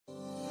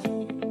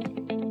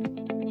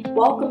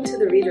Welcome to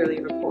the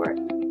Readerly Report,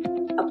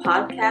 a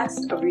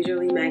podcast of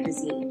Readerly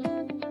Magazine.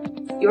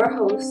 Your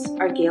hosts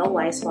are Gayle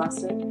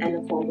Weiswasser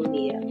and Nicole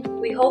Bonilla.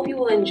 We hope you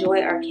will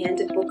enjoy our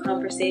candid book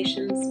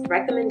conversations,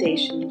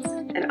 recommendations,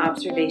 and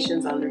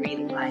observations on the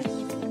reading life.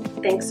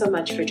 Thanks so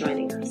much for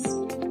joining us.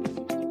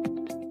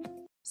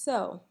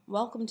 So,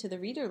 welcome to the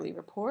Readerly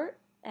Report,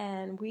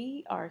 and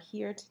we are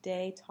here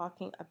today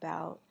talking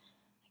about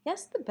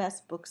the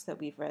best books that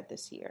we've read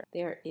this year.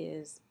 There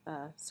is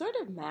a sort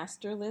of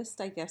master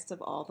list,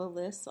 of all the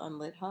lists on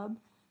LitHub,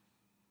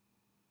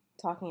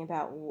 talking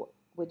about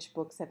which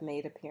books have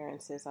made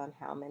appearances on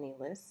how many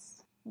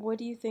lists. What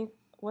do you think?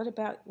 What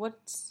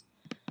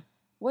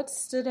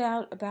stood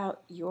out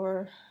about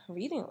your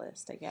reading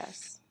list, I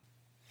guess?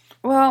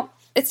 Well,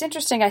 it's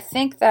interesting. I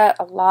think that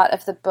a lot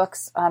of the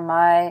books on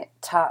my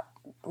top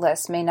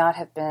list may not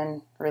have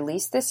been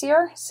released this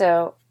year,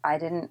 so I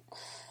didn't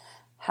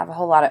have a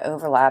whole lot of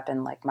overlap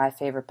in like my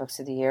favorite books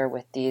of the year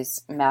with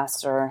these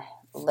master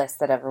lists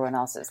that everyone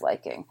else is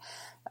liking.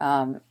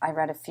 I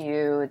read a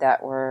few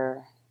that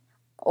were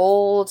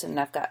old, and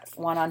I've got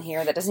one on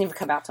here that doesn't even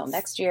come out till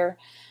next year.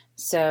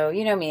 So,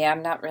 you know me,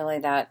 I'm not really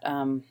that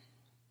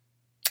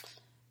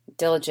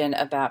diligent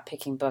about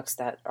picking books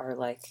that are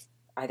like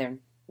either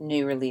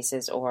new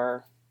releases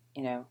or,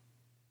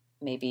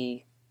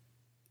 maybe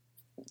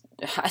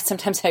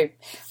sometimes I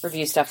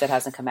review stuff that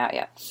hasn't come out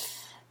yet.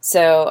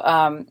 So,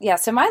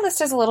 so my list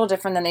is a little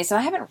different than these, and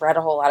I haven't read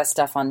a whole lot of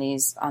stuff on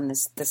this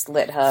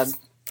LitHub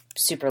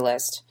super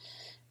list,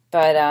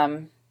 but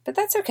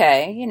that's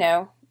okay.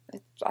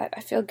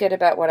 I feel good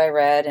about what I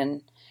read,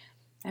 and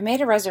I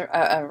made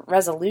a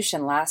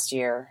resolution last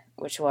year,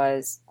 which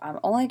was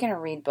I'm only going to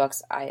read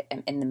books I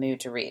am in the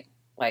mood to read,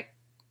 like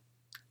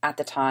at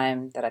the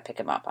time that I pick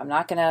them up. I'm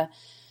not going to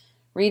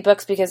read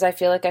books because I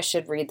feel like I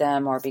should read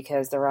them or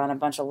because they're on a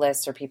bunch of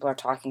lists or people are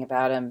talking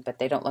about them, but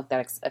they don't look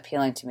that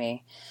appealing to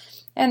me.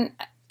 And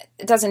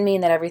it doesn't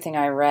mean that everything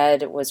I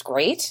read was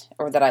great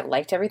or that I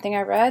liked everything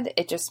I read.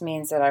 It just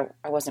means that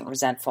I wasn't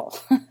resentful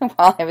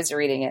while I was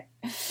reading it.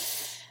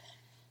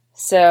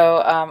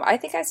 So I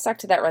think I stuck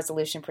to that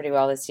resolution pretty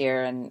well this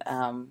year. And,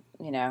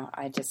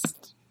 I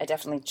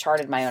definitely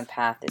charted my own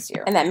path this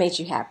year. And that made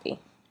you happy.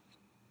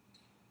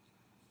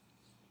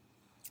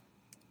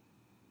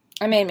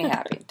 It made me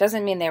happy.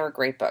 Doesn't mean they were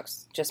great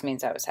books. Just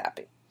means I was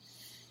happy.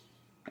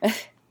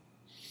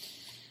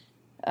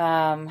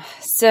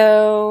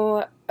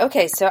 So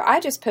I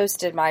just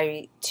posted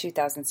my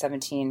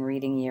 2017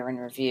 reading year in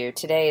review.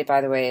 Today,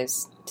 by the way,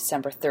 is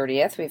December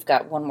 30th. We've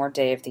got one more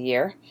day of the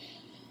year.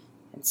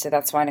 And so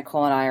that's why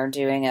Nicole and I are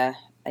doing a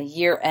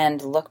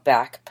year-end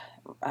look-back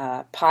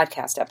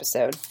podcast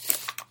episode.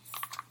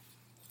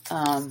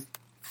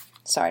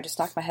 Sorry, I just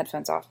knocked my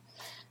headphones off.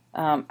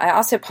 I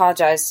also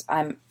apologize.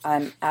 I'm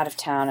out of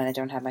town and I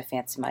don't have my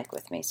fancy mic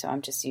with me, so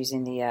I'm just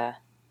using the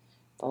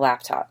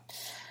laptop.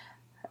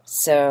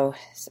 So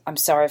I'm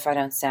sorry if I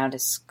don't sound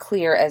as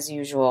clear as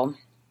usual.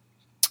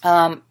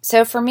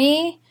 So for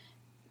me,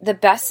 the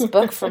best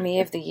book for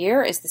me of the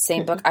year is the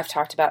same book I've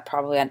talked about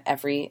probably on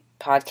every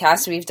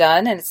podcast we've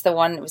done, and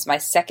it was my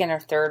second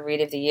or third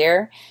read of the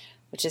year,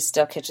 which is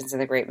still Kitchens of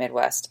the Great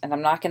Midwest. And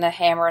I'm not going to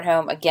hammer it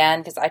home again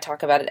because I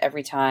talk about it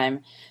every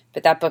time.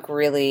 But that book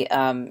really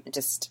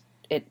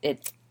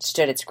it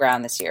stood its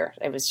ground this year.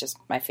 It was just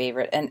my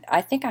favorite. And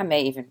I think I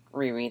may even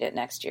reread it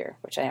next year,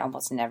 which I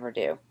almost never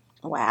do.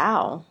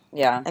 Wow.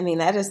 Yeah. I mean,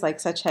 that is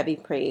like such heavy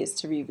praise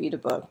to reread a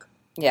book.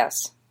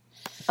 Yes.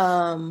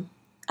 I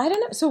don't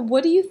know. So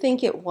what do you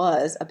think it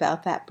was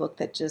about that book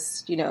that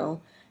just,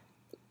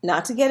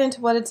 not to get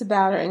into what it's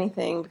about or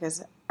anything,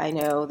 because I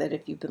know that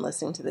if you've been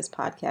listening to this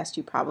podcast,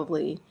 you've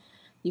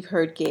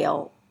heard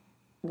Gayle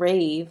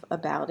rave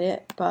about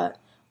it, but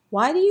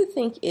why do you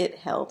think it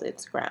held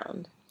its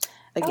ground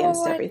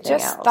against everything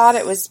else? I just thought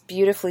it was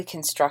beautifully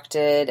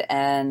constructed,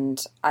 and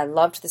I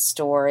loved the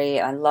story.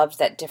 I loved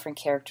that different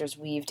characters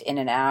weaved in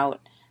and out.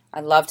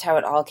 I loved how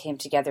it all came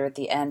together at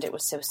the end. It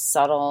was so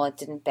subtle. It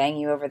didn't bang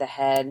you over the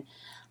head.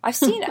 I've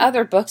seen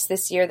other books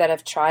this year that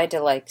have tried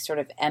to sort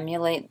of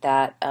emulate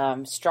that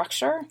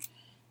structure,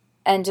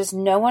 and just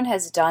no one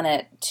has done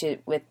it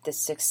with the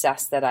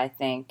success that I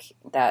think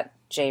that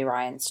J.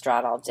 Ryan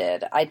Stradall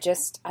did. I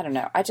don't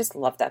know. I just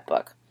love that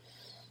book.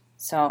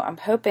 So I'm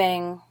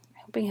hoping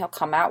he'll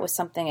come out with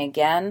something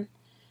again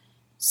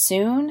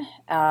soon.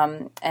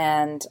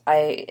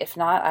 If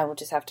not, I will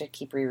just have to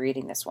keep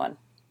rereading this one.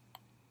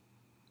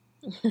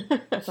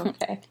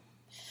 Okay.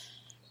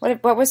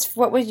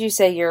 What would you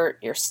say your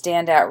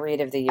standout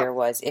read of the year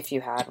was, if you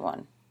had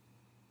one?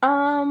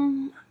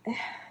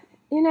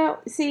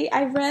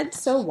 I read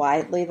so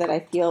widely that I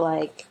feel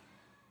like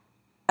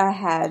I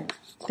had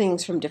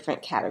things from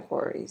different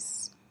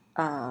categories.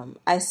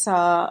 I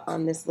saw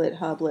on this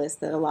LitHub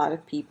list that a lot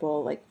of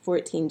people, like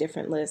 14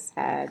 different lists,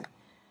 had.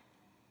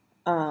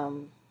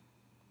 Now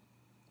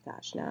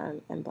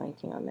I'm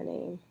blanking on the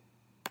name.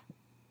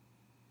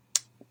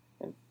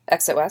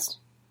 Exit West?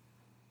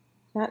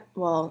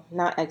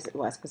 Not Exit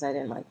West, because I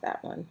didn't like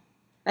that one.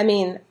 I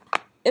mean,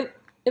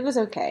 It was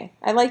okay.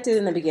 I liked it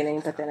in the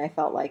beginning, but then I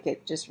felt like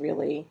it just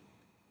really,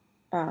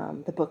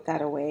 the book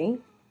got away.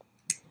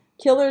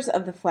 Killers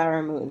of the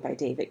Flower Moon by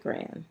David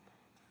Grann.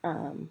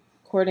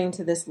 According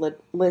to this Lit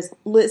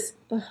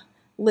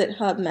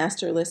Hub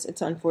master list,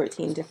 it's on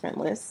 14 different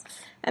lists.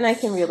 And I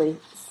can really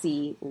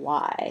see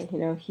why. You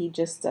know, he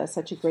just does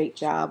such a great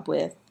job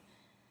with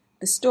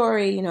the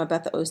story, you know,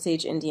 about the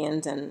Osage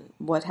Indians and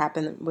what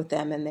happened with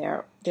them and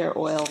their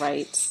oil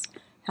rights,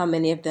 how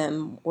many of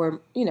them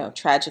were, you know,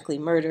 tragically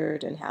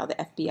murdered, and how the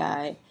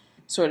FBI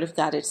sort of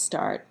got its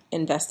start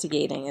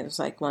investigating. It was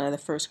like one of the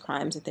first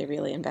crimes that they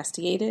really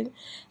investigated.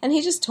 And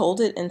he just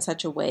told it in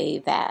such a way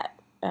that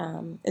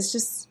it's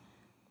just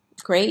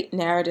great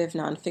narrative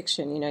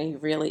nonfiction. You know, you're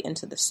really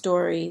into the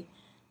story.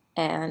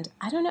 And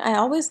I don't know, I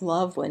always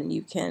love when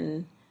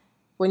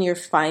you're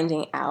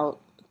finding out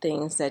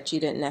things that you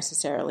didn't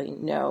necessarily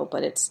know,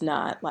 but it's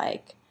not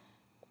like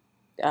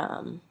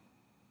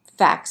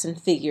facts and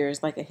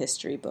figures like a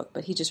history book,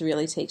 but he just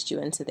really takes you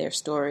into their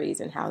stories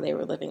and how they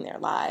were living their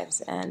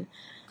lives. And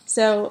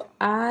so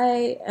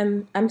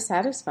I'm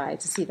satisfied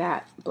to see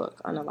that book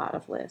on a lot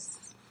of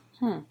lists.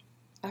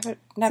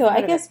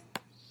 I guess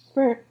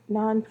for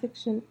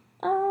nonfiction,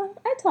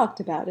 I talked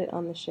about it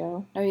on the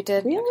show. Oh, you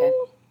did? Really?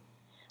 Okay.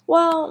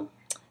 Well,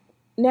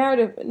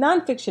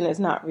 nonfiction is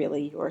not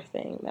really your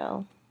thing,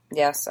 though.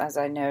 Yes, as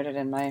I noted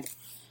in my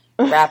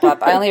wrap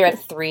up. I only read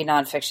 3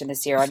 nonfiction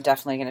this year. I'm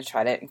definitely going to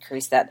try to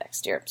increase that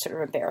next year. I'm sort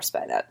of embarrassed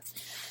by that.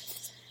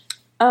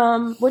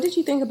 What did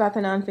you think about the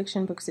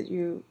nonfiction books that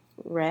you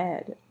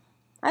read?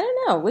 I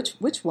don't know.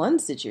 Which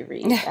ones did you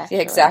read? Yeah,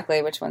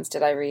 exactly. Which ones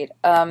did I read?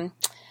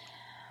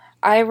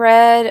 I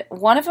read,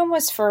 one of them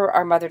was for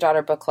our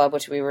mother-daughter book club,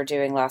 which we were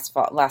doing last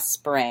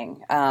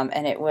spring.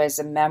 And it was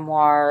a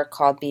memoir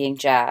called Being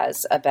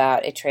Jazz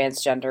about a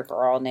transgender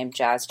girl named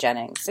Jazz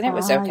Jennings. And it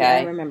was okay. Yeah,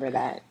 I remember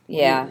that.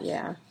 Yeah.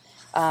 Yeah.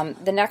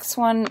 The next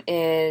one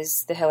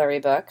is the Hillary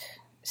book.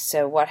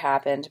 So What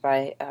Happened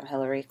by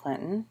Hillary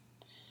Clinton.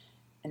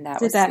 And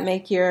Did that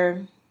make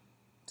your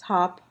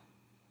top?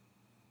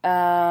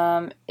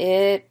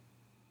 It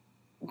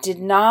did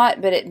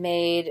not, but it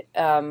made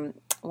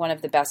one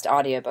of the best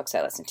audiobooks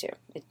I listened to.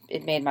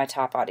 It made my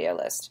top audio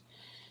list.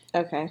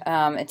 Okay.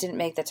 It didn't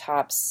make the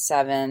top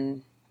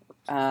 7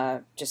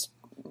 just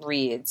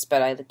reads,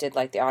 but I did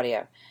like the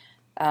audio.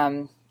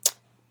 And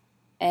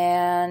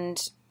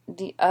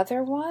the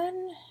other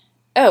one,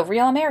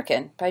 Real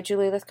American by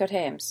Julie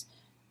Lythcott-Haims.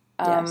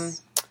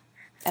 Yes.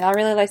 And I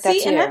really like that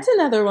too. And that's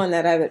another one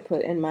that I would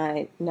put in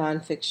my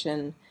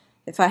nonfiction.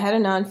 If I had a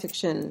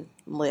nonfiction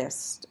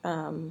list,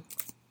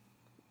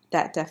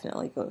 that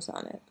definitely goes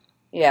on it.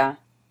 Yeah.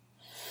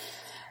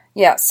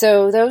 Yeah,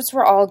 so those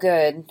were all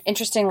good.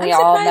 Interestingly,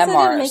 all memoirs.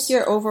 I didn't make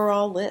your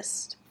overall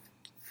list.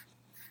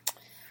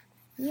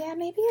 Yeah,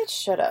 maybe it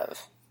should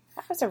have.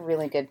 That was a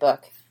really good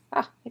book.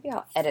 Maybe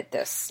I'll edit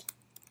this.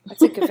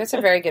 That's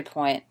a very good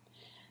point.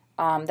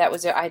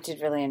 I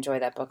did really enjoy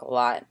that book a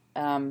lot.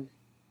 And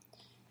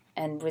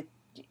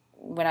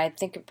when I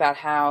think about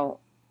how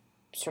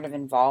sort of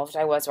involved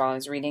I was while I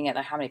was reading it,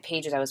 and how many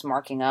pages I was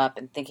marking up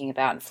and thinking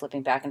about and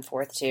flipping back and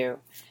forth to,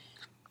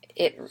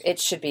 it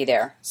should be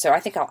there. So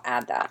I think I'll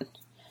add that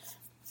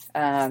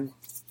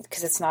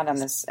because it's not on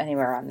this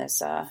anywhere on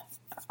this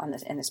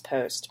in this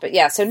post. But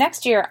yeah, so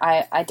next year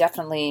I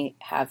definitely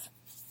have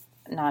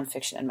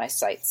nonfiction in my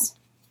sights.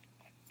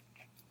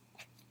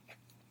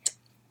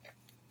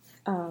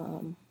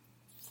 So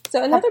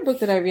another book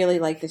that I really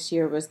liked this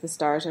year was The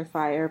Stars Are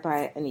Fire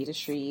by Anita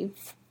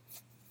Shreve.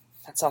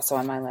 That's also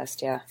on my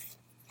list, yeah.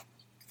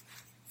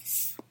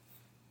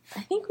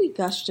 I think we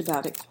gushed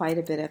about it quite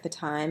a bit at the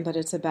time, but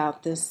it's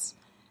about this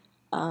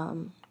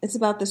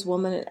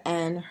woman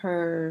and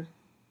her,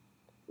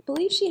 I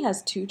believe she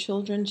has 2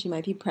 children. She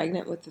might be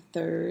pregnant with the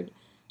third,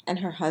 and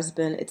her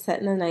husband. It's set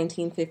in the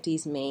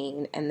 1950s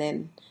Maine, and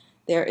then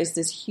there is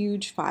this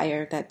huge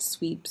fire that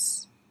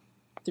sweeps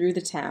through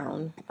the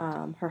town.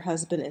 Her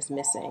husband is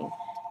missing,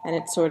 and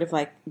it's sort of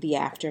like the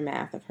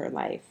aftermath of her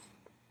life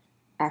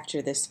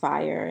after this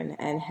fire,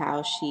 and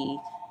how she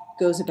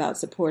goes about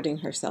supporting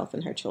herself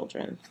and her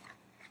children.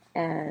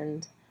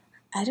 And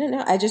I don't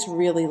know, I just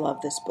really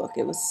love this book.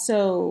 It was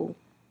so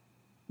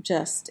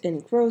just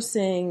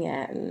engrossing,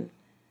 and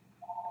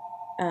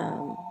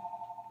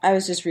I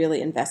was just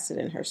really invested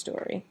in her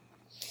story.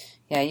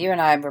 Yeah, you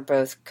and I were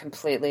both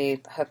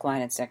completely hook,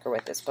 line, and sinker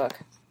with this book.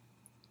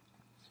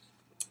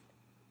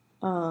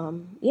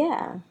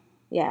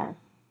 Yeah.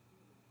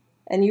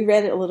 And you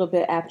read it a little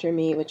bit after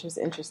me, which was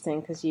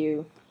interesting because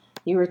you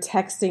were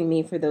texting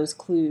me for those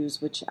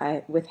clues, which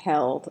I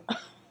withheld.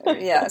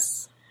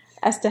 Yes.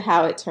 As to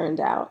how it turned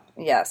out.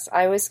 Yes,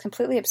 I was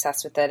completely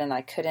obsessed with it, and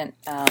I couldn't.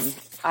 I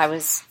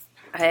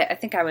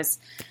think I was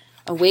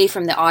away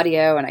from the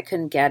audio, and I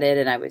couldn't get it,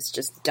 and I was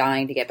just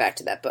dying to get back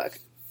to that book.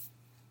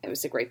 It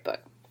was a great book.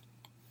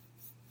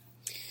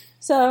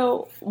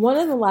 So one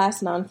of the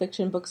last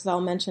nonfiction books that I'll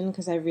mention,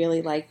 because I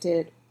really liked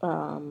it,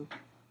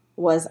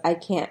 was I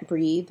Can't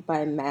Breathe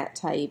by Matt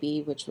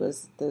Taibbi, which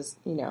was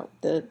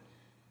the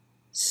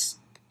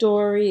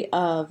story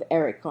of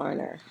Eric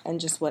Garner and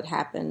just what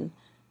happened.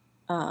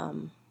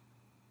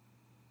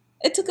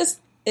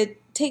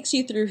 It takes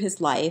you through his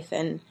life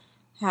and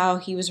how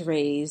he was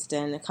raised,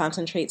 and it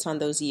concentrates on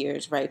those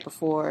years right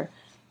before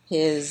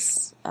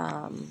his,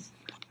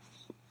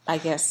 I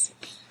guess,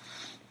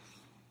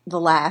 the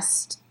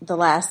last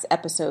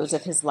episodes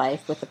of his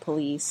life with the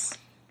police.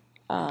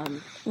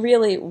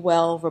 Really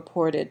well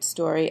reported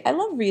story. I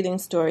love reading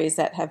stories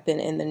that have been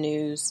in the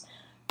news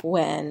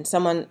when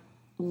someone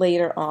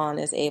later on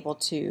is able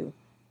to,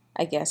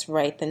 I guess,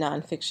 write the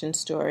nonfiction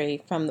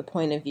story from the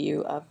point of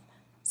view of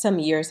some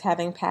years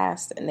having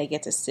passed, and they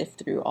get to sift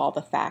through all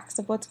the facts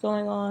of what's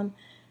going on.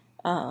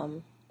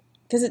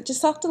 Because it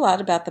just talked a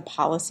lot about the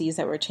policies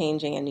that were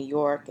changing in New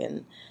York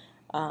and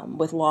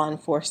with law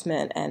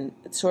enforcement and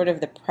sort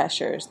of the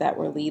pressures that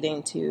were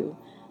leading to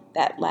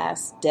that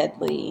last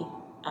deadly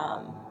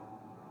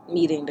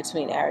meeting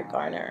between Eric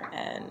Garner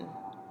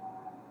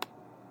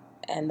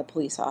and the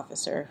police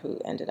officer who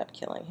ended up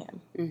killing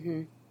him. Mm-hmm.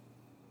 It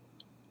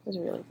was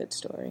a really good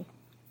story.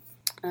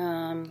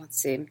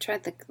 Let's see. I'm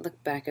trying to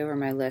look back over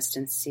my list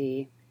and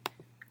see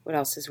what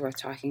else is worth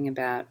talking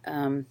about.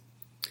 I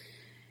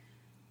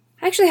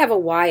actually have a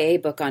YA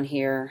book on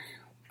here.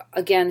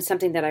 Again,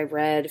 something that I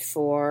read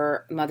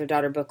for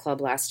Mother-Daughter Book Club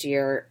last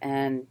year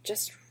and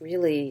just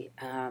really,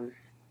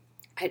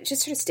 it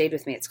just sort of stayed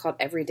with me. It's called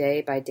Every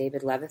Day by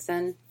David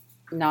Levithan.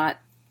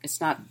 It's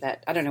not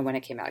that, I don't know when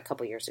it came out, a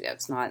couple years ago.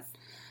 It's not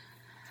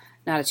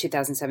a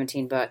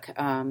 2017 book.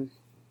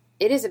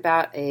 It is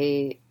about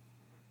a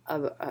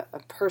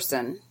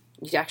person,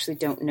 you actually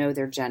don't know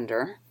their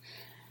gender,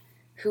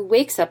 who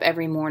wakes up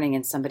every morning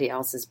in somebody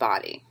else's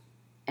body.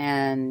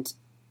 And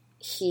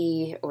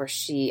he or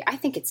she, I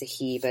think it's a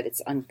he, but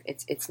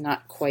it's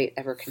not quite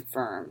ever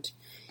confirmed.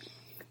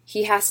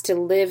 He has to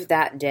live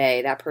that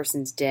day, that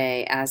person's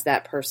day, as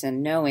that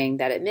person, knowing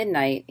that at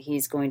midnight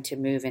he's going to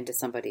move into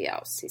somebody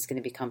else. He's going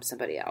to become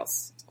somebody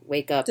else.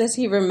 Wake up. Does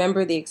he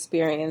remember the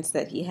experience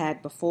that he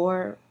had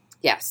before?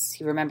 Yes,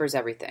 he remembers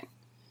everything.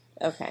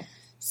 Okay.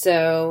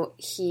 So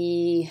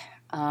he,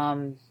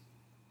 and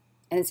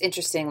it's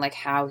interesting, like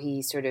how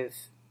he sort of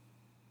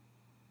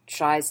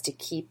tries to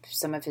keep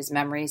some of his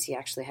memories. He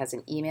actually has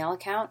an email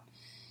account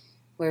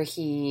where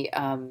he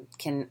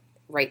can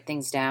write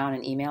things down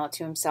and email it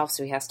to himself,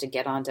 so he has to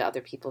get onto other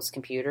people's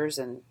computers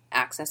and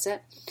access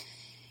it.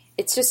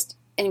 It's just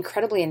an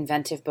incredibly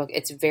inventive book.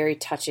 It's very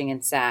touching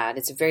and sad.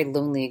 It's a very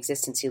lonely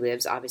existence he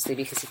lives, obviously,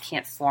 because he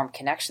can't form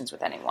connections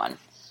with anyone.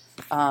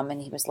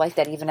 And he was like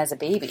that even as a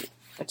baby,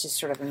 which is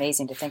sort of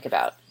amazing to think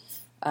about.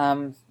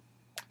 And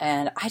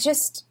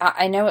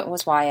I know it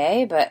was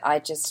YA, but I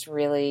just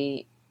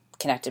really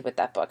connected with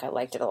that book. I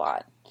liked it a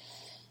lot.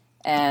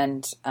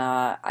 And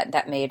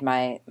that made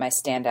my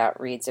standout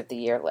reads of the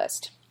year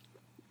list.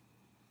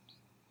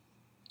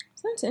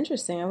 Sounds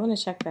interesting. I want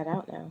to check that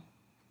out now.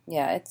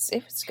 Yeah,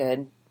 it was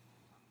good.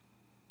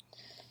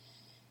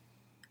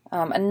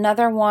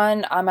 Another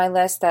one on my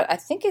list that I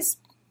think is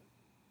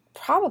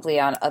probably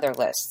on other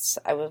lists,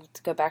 I will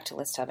go back to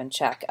List Hub and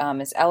check,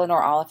 is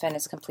Eleanor Oliphant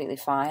is Completely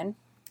Fine.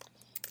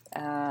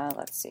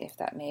 Let's see if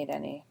that made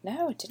any.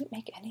 No, it didn't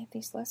make any of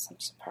these lists. I'm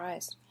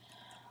surprised.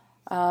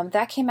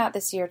 That came out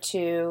this year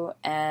too,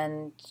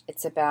 and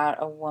it's about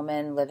a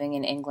woman living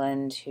in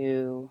England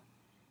who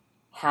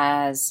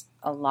has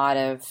a lot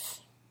of,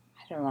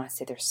 I don't want to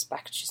say I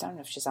don't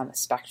know if she's on the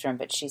spectrum,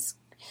 but she's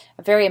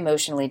a very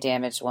emotionally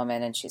damaged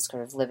woman, and she's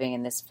sort of living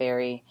in this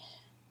very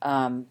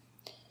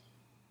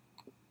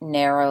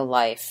narrow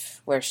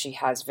life where she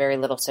has very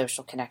little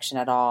social connection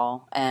at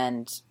all,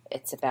 and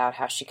it's about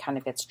how she kind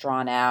of gets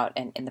drawn out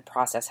and in the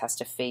process has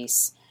to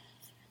face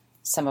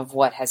some of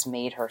what has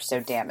made her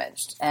so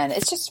damaged. And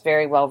it's just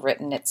very well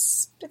written.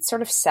 It's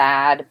sort of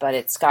sad, but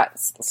it's got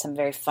some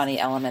very funny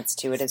elements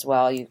to it as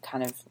well. You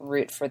kind of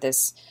root for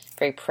this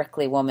very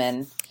prickly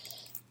woman,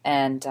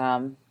 and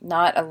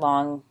not a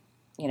long,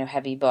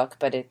 heavy book,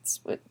 but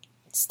it's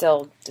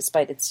still,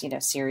 despite its,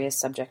 serious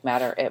subject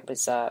matter, it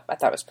was, I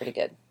thought it was pretty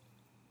good.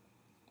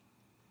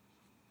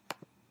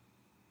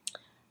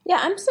 Yeah,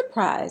 I'm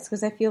surprised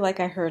because I feel like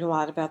I heard a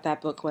lot about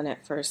that book when it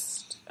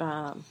first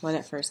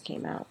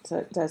came out. So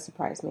it does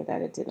surprise me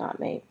that it did not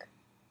make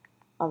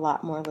a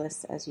lot more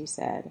lists, as you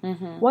said.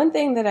 Mm-hmm. One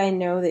thing that I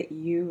know that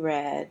you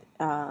read,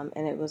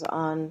 and it was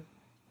on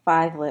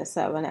 5 lists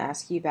that I want to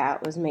ask you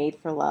about, was Made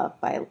for Love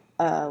by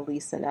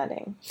Lisa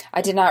Nutting.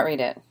 I did not read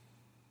it.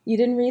 You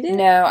didn't read it?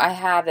 No, I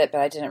have it, but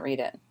I didn't read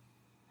it.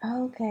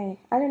 Oh, okay.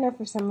 I don't know,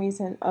 for some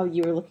reason. Oh,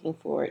 you were looking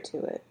forward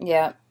to it.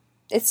 Yeah.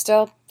 It's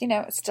still,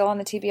 it's still on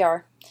the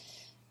TBR,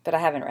 but I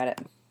haven't read it.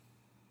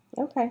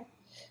 Okay.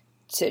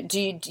 So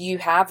do you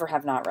have or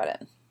have not read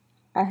it?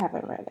 I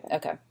haven't read it.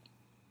 Okay.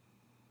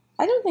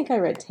 I don't think I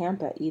read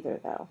Tampa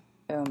either, though.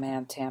 Oh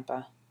man,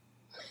 Tampa.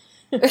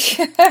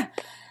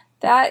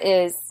 That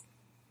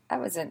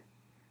was an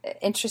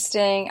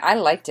interesting. I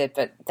liked it,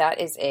 but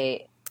that is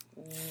a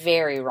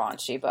very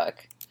raunchy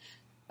book.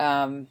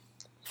 And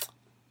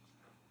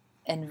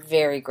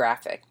very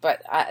graphic,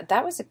 but I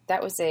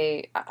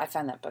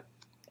found that book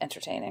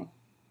entertaining.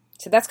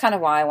 So that's kind of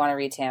why I want to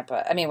read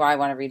why I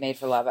want to read Made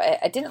for Love.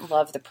 I didn't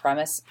love the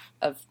premise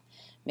of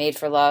Made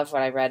for Love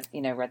when I read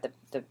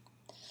the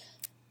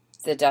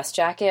Dust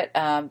Jacket,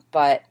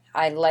 but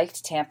I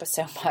liked Tampa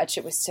so much.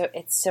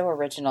 It's so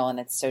original and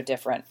it's so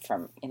different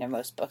from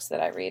most books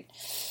that I read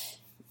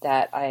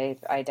that I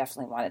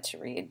definitely wanted to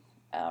read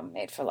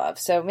Made for Love.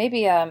 So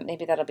maybe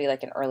that'll be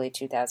like an early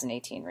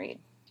 2018 read.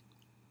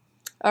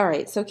 All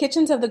right. So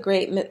Kitchens of the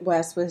Great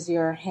Midwest was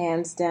your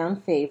hands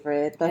down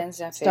favorite. But hands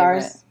down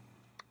Stars favorite.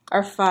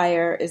 Are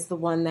Fire is the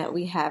one that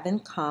we have in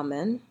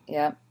common.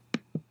 Yep.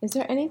 Is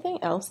there anything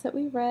else that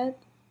we read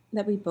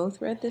that we both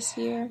read this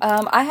year?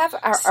 I have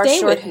our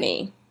Stay With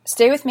Me.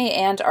 Stay With Me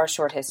and Our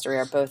Short History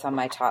are both on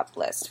my top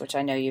list, which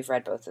I know you've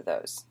read both of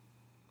those.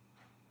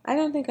 I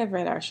don't think I've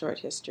read Our Short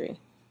History.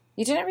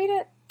 You didn't read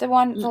it? The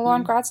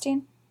Lauren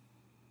Grodstein?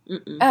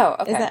 Mm-mm. Oh,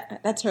 okay.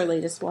 That's her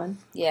latest one?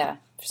 Yeah.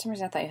 For some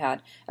reason I thought you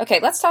had. Okay,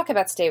 let's talk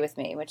about Stay With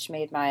Me, which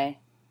made my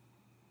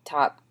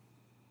top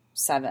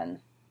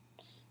 7.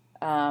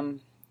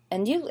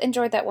 And you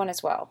enjoyed that one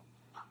as well.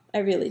 I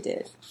really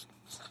did.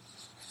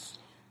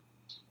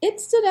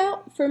 It stood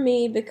out for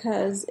me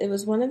because it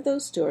was one of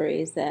those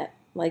stories that,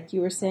 like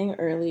you were saying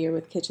earlier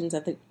with Kitchens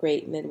of the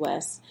Great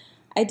Midwest,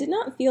 I did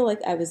not feel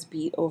like I was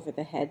beat over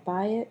the head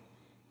by it.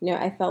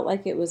 I felt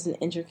like it was an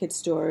intricate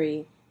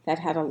story that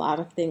had a lot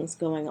of things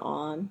going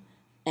on,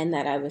 and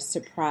that I was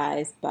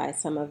surprised by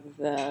some of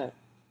the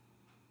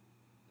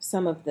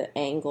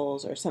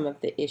angles or some of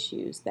the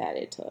issues that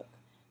it took.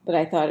 But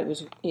I thought it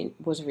was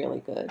really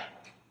good.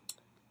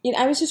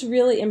 I was just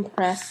really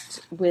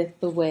impressed with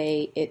the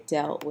way it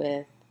dealt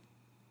with.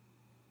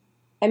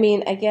 I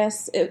mean, I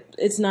guess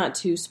it's not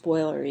too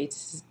spoilery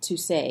to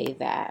say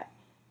that.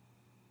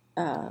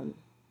 I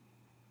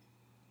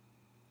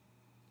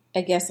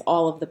guess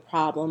all of the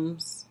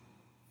problems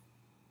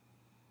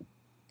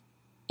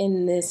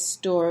in this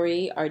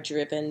story are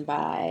driven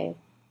by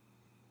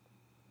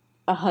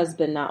a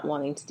husband not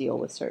wanting to deal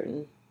with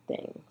certain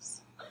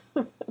things.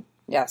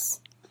 Yes.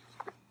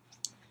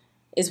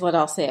 Is what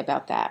I'll say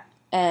about that.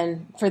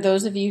 And for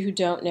those of you who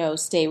don't know,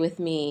 Stay With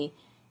Me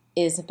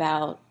is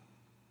about,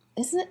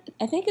 I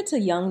think it's a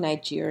young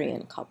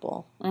Nigerian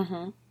couple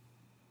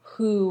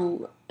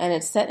who, and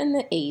it's set in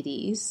the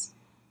 80s,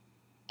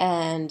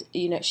 and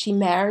she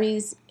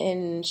marries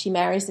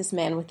this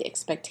man with the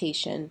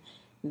expectation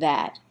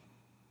that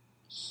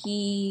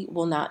he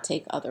will not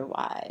take other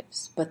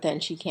wives, but then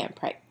she can't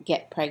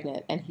get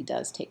pregnant, and he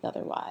does take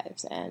other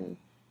wives, and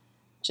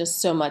just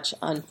so much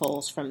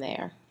unfolds from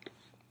there.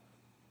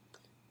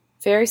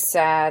 Very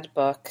sad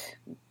book,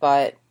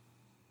 but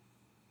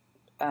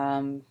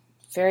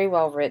very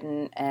well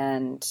written,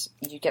 and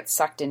you get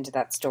sucked into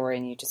that story,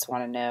 and you just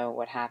want to know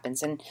what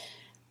happens. And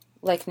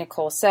like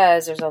Nicole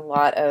says, there's a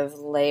lot of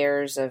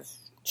layers of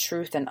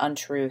truth and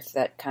untruth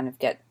that kind of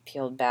get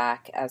peeled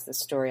back as the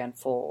story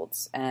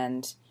unfolds,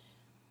 and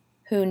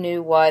who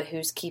knew what,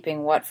 who's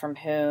keeping what from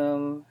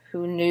whom,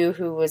 who knew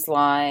who was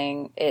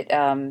lying. It,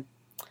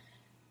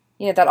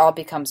 that all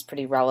becomes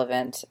pretty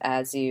relevant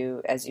as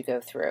you go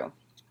through.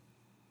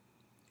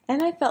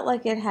 And I felt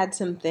like it had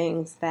some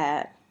things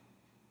that,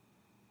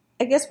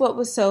 I guess what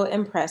was so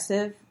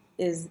impressive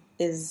is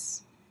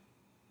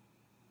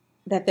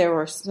that there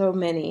were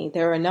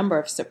a number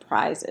of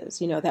surprises,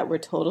 that were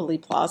totally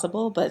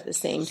plausible, but at the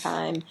same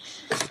time,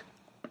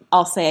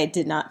 I'll say I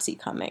did not see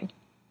coming.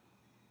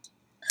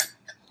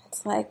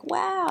 It's like,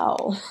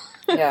 wow.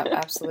 Yeah,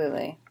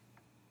 absolutely.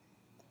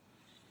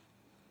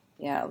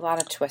 Yeah, a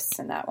lot of twists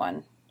in that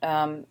one.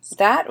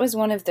 That was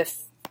one of the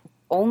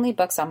only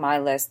books on my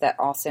list that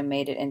also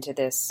made it into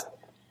this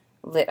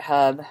Lit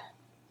Hub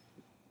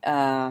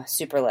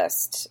super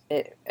list.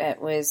 It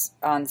was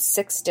on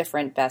 6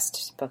 different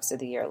best books of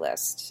the year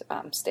list.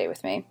 Stay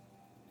With Me.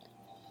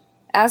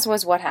 As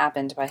was What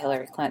Happened by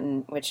Hillary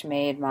Clinton, which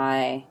made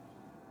my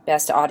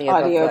best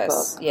audiobook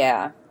list.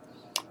 Yeah.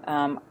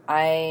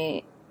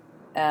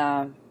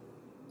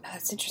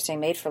 That's interesting.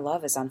 Made for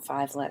Love is on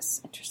 5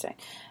 lists. Interesting.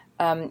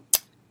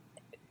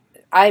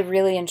 I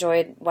really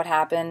enjoyed What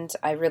Happened.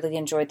 I really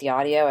enjoyed the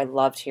audio. I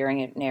loved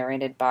hearing it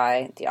narrated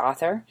by the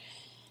author.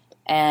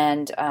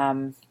 And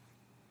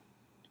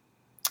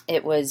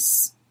it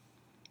was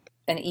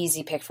an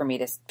easy pick for me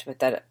to put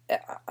that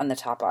on the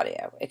top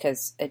audio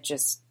because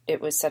it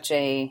was such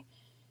a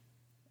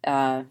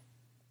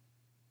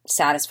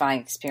satisfying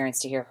experience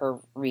to hear her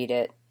read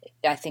it.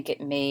 I think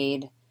it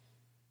made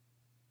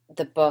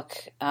the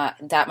book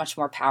that much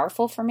more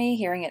powerful for me,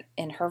 hearing it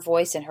in her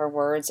voice and her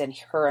words and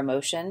her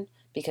emotion,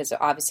 because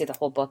obviously the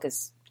whole book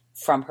is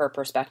from her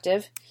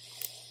perspective.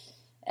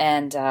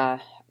 And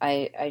I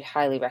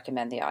highly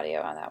recommend the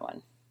audio on that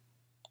one.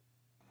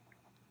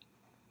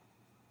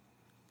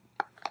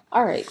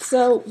 All right,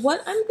 so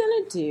what I'm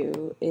going to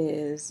do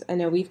is, I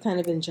know we've kind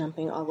of been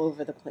jumping all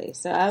over the place,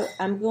 so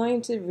I'm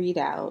going to read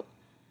out,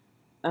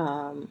 I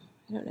don't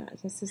know, I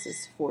guess this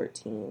is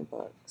 14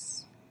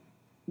 books.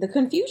 The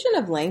Confusion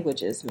of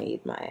Languages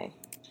made my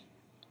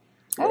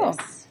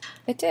list.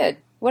 It did.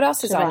 What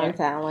else is on your Siobhan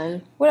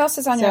Fallon. What else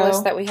is on your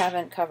list that we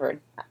haven't covered?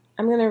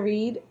 I'm going to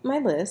read my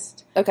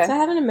list. Okay. So I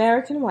have An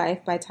American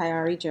Wife by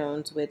Tayari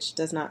Jones, which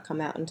does not come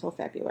out until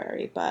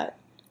February, but...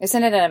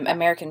 Isn't it an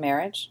American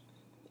Marriage?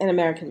 An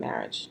American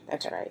Marriage,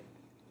 that's Okay.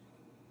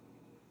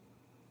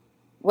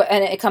 right.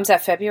 And it comes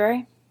out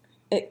February?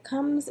 It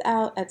comes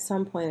out at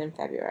some point in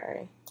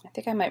February. I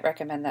think I might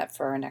recommend that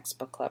for our next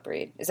book club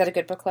read. Is that a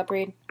good book club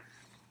read?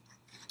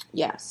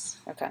 Yes.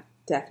 Okay.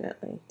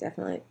 Definitely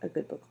a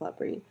good book club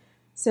read.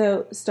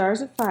 So, Stars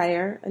of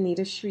Fire,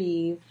 Anita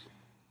Shreve.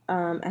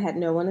 I Had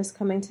No One Is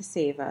Coming to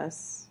Save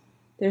Us.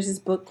 There's this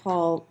book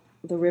called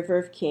The River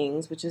of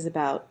Kings, which is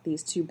about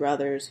these two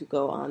brothers who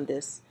go on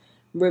this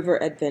river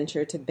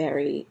adventure to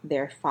bury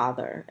their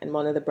father. And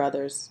one of the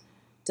brothers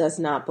does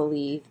not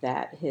believe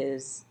that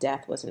his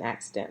death was an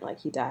accident, like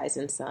he dies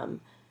in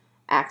some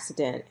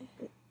accident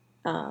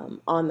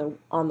on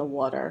the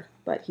water,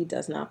 but he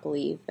does not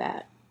believe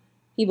that.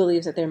 He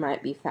believes that there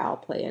might be foul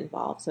play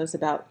involved. So it's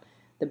about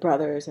the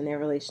brothers and their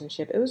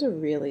relationship. It was a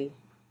really,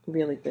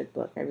 really good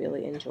book. I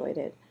really enjoyed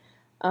it.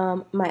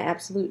 My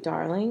Absolute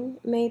Darling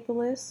made the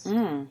list.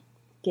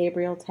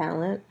 Gabriel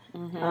Talent.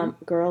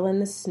 Girl in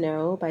the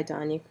Snow by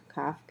Danya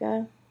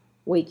Kafka.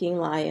 Waking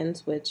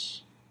Lions,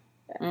 which,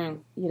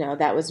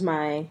 that was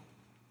my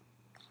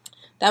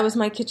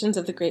Kitchens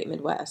of the Great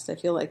Midwest. I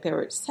feel like there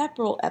were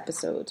several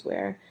episodes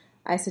where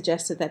I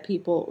suggested that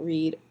people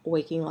read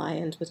Waking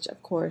Lions, which,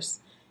 of course,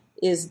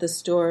 is the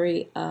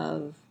story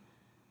of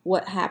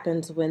what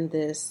happens when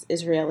this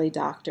Israeli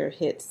doctor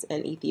hits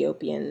an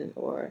Ethiopian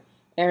or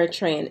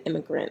Eritrean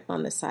immigrant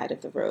on the side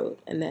of the road.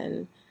 And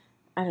then,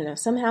 I don't know,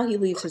 somehow he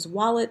leaves his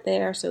wallet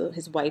there, so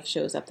his wife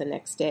shows up the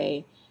next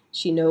day.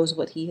 She knows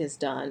what he has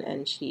done,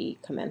 and she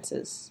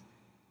commences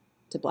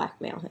to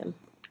blackmail him.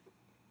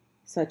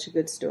 Such a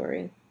good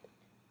story.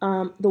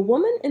 The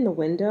Woman in the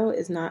Window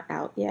is not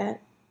out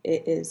yet.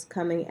 It is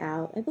coming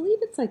out, I believe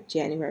it's like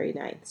January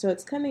 9th. So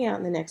it's coming out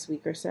in the next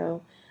week or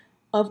so.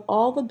 Of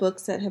all the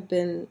books that have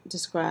been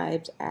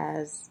described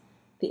as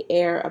the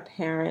heir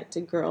apparent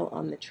to Girl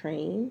on the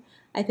Train,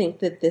 I think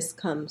that this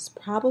comes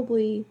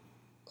probably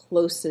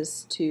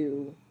closest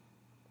to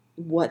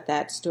what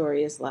that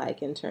story is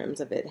like in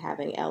terms of it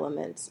having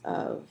elements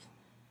of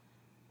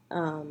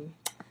a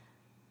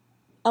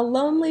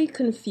lonely,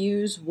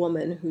 confused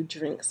woman who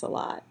drinks a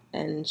lot,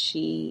 and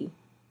she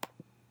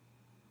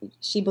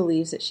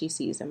believes that she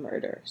sees a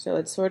murder. So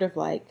it's sort of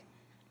like,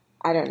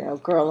 I don't know,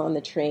 Girl on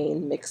the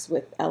Train mixed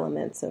with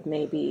elements of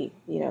maybe,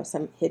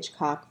 some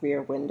Hitchcock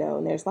Rear Window.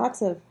 And there's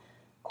lots of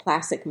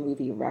classic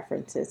movie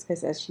references,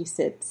 because as she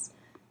sits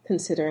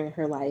considering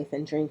her life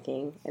and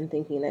drinking and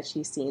thinking that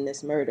she's seen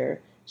this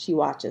murder, she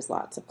watches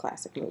lots of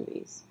classic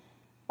movies.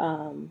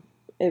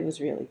 It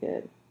was really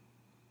good.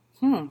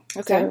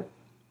 Okay. So,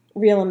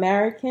 Real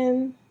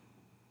American,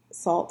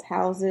 Salt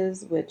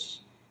Houses, which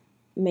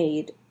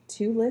made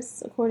 2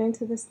 lists according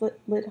to this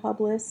Lit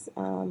Hub list.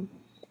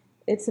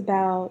 It's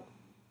about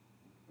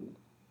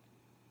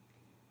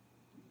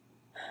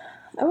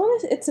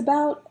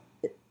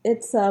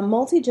it's a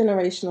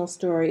multi-generational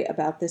story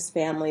about this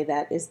family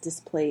that is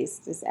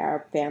displaced, this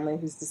Arab family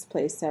who's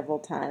displaced several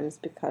times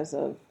because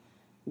of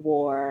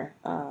war.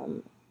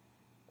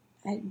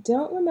 I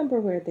don't remember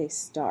where they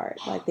start.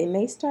 Like, they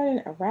may start in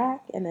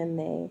Iraq, and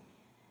then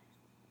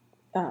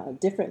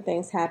different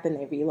things happen.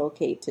 They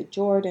relocate to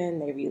Jordan,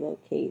 they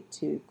relocate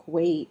to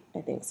Kuwait.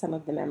 I think some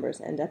of the members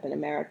end up in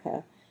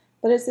America.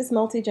 But it's this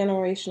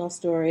multi-generational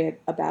story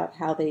about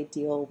how they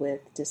deal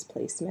with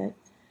displacement,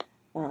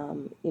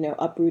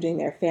 uprooting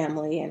their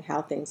family and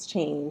how things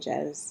change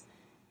as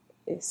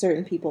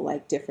certain people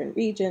like different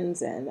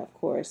regions. And of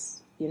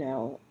course,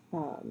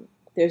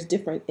 there's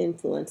different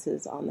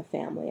influences on the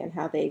family and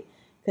how they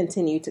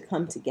continue to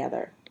come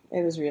together.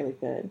 It was really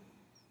good.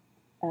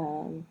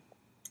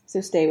 So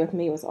Stay With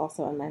Me was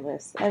also on my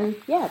list. And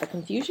yeah, The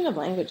Confusion of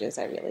Languages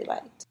I really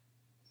liked.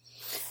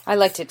 I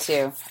liked it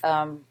too.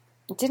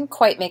 It didn't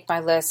quite make my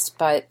list,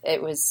 but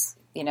it was,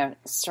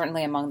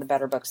 certainly among the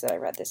better books that I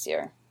read this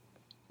year.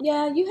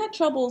 Yeah, you had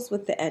troubles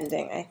with the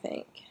ending, I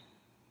think.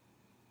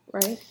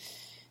 Right?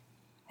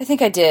 I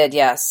think I did,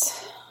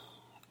 yes.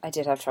 I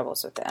did have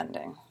troubles with the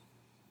ending.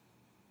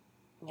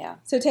 Yeah.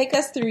 So take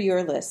us through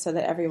your list so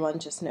that everyone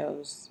just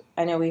knows.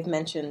 I know we've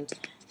mentioned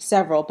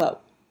several,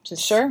 but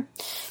just... Sure.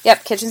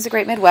 Yep, Kitchens of the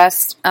Great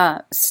Midwest.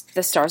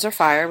 The Stars Are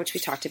Fire, which we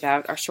talked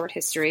about. Our Short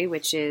History,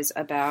 which is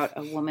about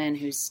a woman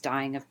who's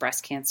dying of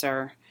breast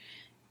cancer.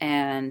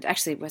 And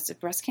actually, was it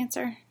breast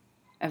cancer?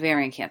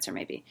 Ovarian cancer,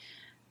 maybe.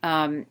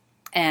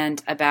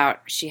 And about,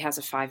 she has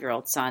a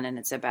 5-year-old son, and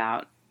it's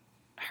about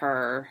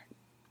her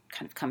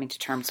kind of coming to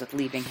terms with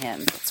leaving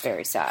him. It's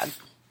very sad,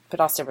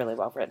 but also really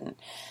well written.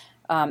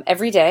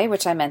 Every Day,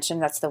 which I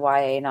mentioned, that's the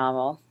YA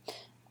novel.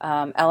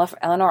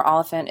 Eleanor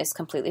Oliphant is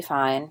Completely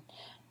Fine.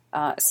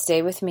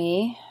 Stay With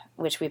Me,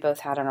 which we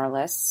both had on our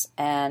lists.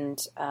 And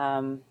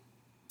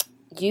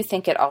You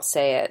Think It, I'll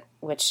Say It,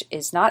 which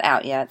is not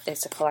out yet.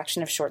 It's a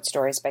collection of short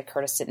stories by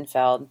Curtis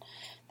Sittenfeld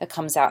that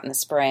comes out in the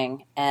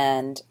spring.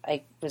 And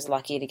I was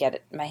lucky to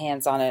get my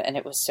hands on it, and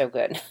it was so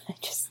good. I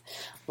just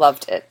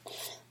loved it.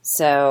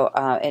 So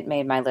it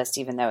made my list,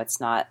 even though it's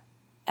not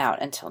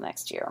out until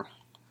next year.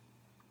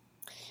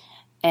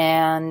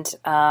 And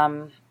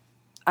I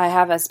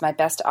have as my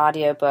best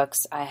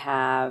audiobooks, I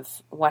have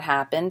What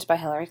Happened by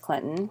Hillary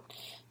Clinton,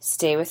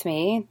 Stay With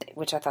Me,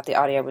 which I thought the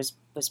audio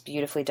was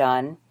beautifully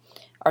done,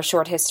 Our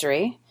Short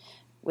History,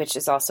 which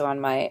is also on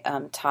my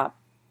top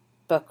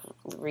book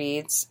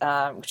reads,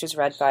 which is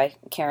read by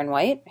Karen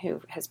White,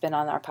 who has been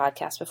on our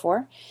podcast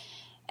before,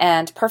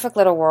 and Perfect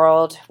Little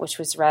World, which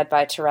was read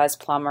by Therese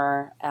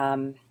Plummer.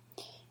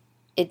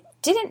 It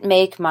didn't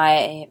make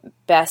my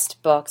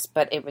best books,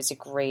 but it was a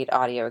great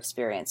audio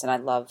experience, and I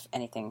love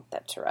anything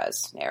that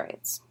Therese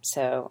narrates.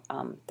 So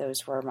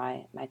those were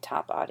my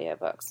top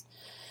audiobooks.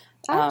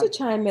 I have to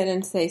chime in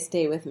and say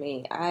Stay With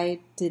Me. I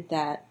did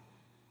that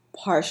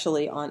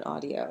partially on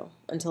audio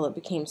until it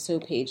became so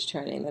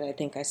page-turning that I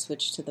think I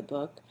switched to the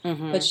book.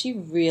 Mm-hmm. But she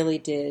really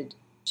did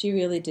do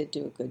a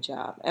good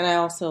job. And I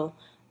also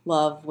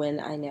love when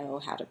I know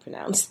how to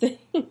pronounce things.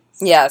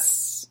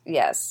 Yes.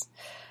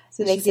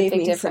 So she gave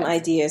me some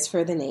ideas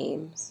for the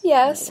names.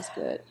 Yes. That was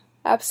good.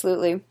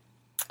 Absolutely.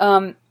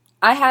 I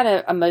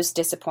had a most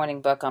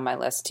disappointing book on my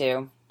list,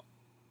 too.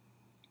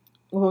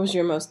 What was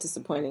your most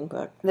disappointing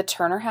book? The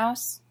Turner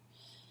House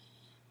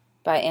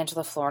by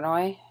Angela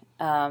Flournoy.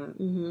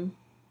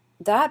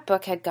 That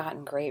book had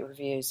gotten great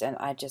reviews, and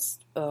I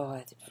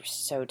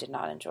so did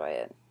not enjoy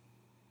it.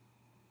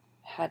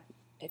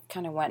 It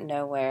kind of went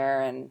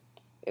nowhere, and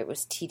it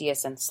was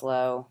tedious and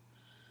slow.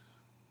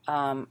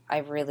 I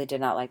really did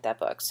not like that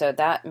book. So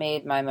that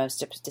made my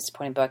most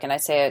disappointing book. And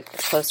I'd say a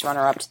close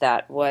runner-up to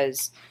that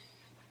was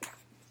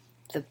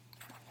the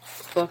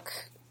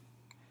book,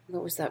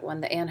 what was that one?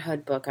 The Anne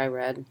Hood book I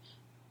read.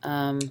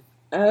 The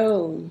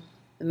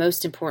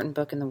Most Important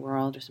Book in the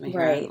World or something.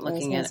 Right. I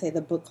was going to say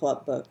the book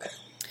club book.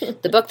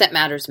 The Book That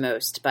Matters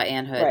Most by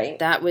Anne Hood. Right.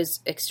 That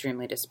was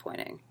extremely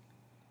disappointing.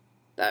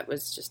 That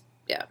was just,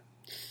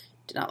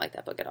 did not like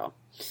that book at all.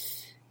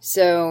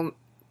 So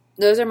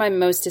those are my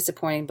most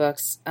disappointing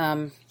books.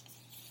 I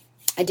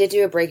did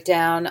do a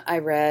breakdown. I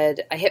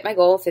hit my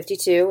goal of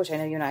 52, which I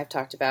know you and I have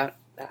talked about.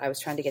 I was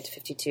trying to get to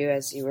 52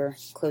 as you were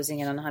closing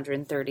in on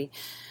 130.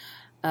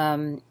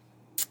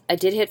 I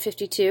did hit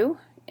 52.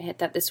 I hit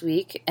that this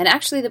week. And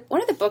actually,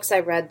 one of the books I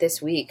read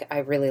this week I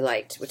really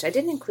liked, which I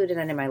didn't include it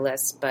in my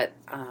list, but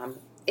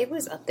it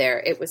was up there.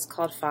 It was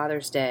called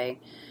Father's Day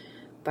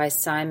by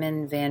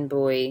Simon Van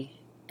Booy.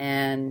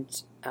 And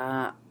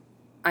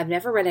I've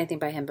never read anything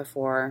by him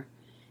before,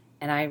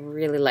 and I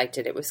really liked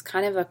it. It was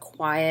kind of a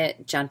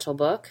quiet, gentle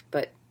book,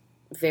 but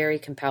very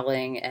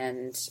compelling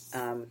and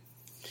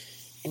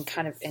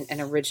kind of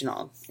an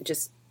original. It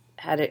just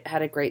had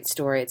a great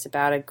story. It's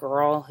about a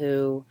girl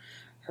who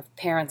her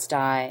parents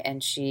die,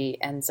 and she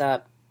ends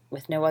up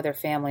with no other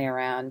family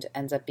around,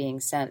 ends up being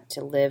sent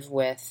to live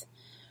with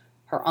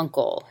her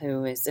uncle,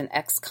 who is an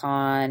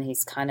ex-con.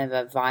 He's kind of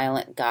a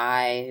violent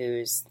guy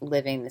who's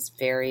living this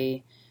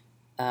very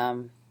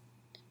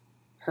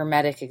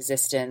hermetic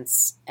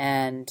existence,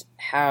 and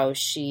how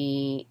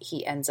he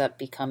ends up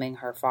becoming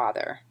her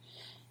father.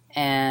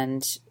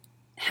 And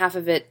half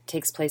of it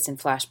takes place in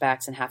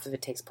flashbacks, and half of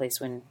it takes place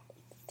when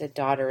the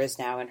daughter is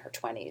now in her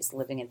 20s,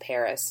 living in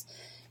Paris,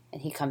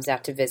 and he comes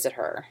out to visit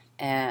her.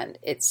 And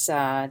it's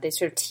they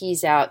sort of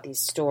tease out these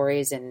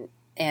stories and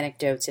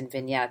anecdotes and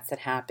vignettes that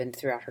happened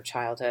throughout her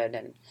childhood,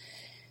 and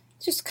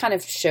just kind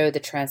of show the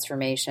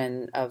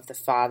transformation of the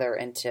father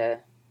into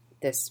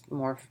this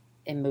more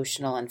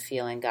emotional and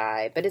feeling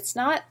guy. But it's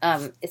not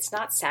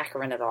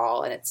saccharine at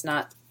all, and it's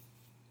not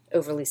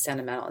overly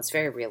sentimental. It's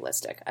very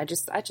realistic. I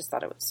just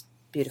thought it was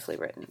beautifully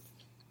written.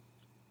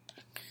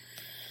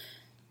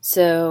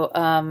 So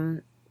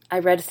I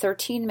read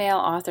 13 male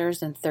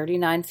authors and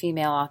 39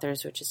 female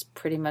authors, which is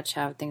pretty much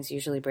how things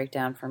usually break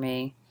down for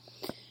me.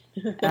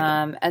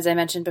 As I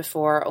mentioned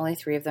before, only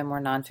 3 of them were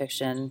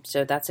nonfiction,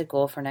 so that's a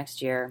goal for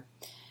next year.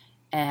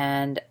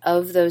 And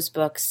of those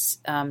books,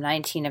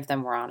 19 of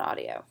them were on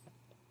audio.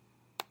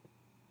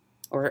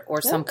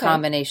 Or some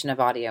combination of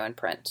audio and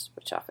print,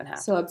 which often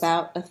happens. So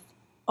about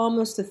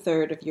almost a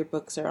third of your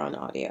books are on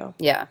audio.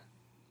 Yeah.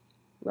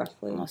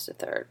 Roughly. Almost a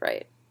third,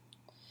 right.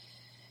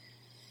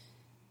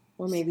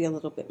 Or maybe a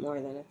little bit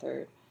more than a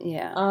third.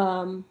 Yeah.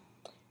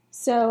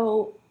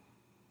 So,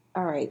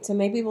 all right. So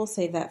maybe we'll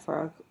save that for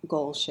our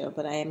goal show,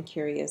 but I am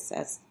curious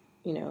as,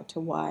 to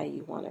why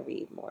you want to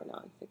read more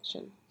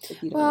nonfiction.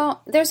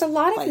 Well, there's a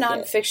lot of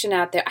nonfiction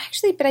out there,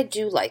 actually, but I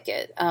do like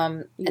it.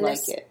 You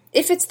like it?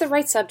 If it's the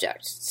right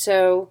subject.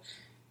 So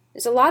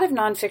there's a lot of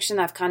nonfiction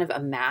I've kind of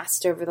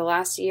amassed over the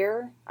last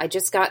year. I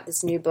just got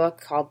this new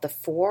book called The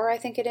Four, I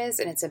think it is,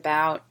 and it's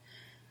about...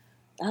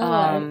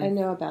 I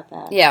know about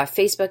that. Yeah,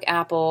 Facebook,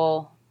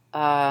 Apple,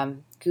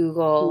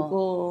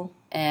 Google,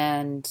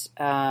 and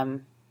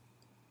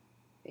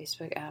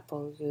Facebook,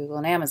 Apple, Google,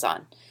 and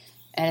Amazon.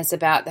 And it's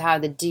about how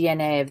the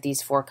DNA of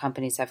these 4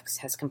 companies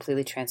has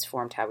completely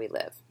transformed how we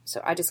live. So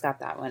I just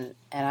got that one,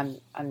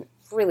 and I'm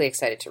really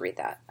excited to read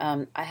that.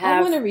 I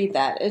want to read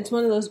that. It's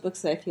one of those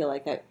books that I feel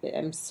like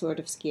I'm sort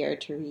of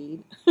scared to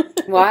read.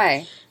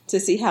 Why? To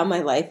see how my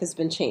life has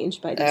been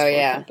changed by these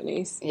 4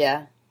 companies.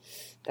 Yeah,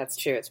 that's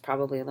true. It's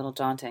probably a little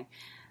daunting.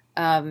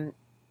 I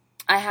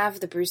have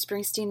the Bruce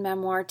Springsteen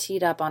memoir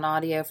teed up on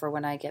audio for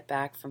when I get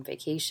back from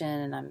vacation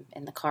and I'm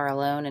in the car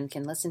alone and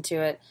can listen to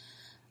it.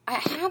 I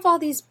have all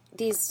these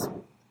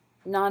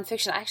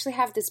nonfiction. I actually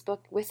have this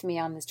book with me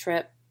on this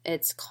trip.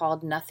 It's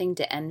called Nothing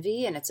to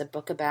Envy, and it's a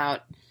book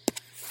about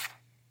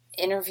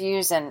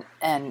interviews and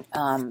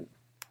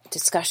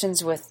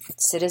discussions with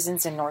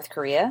citizens in North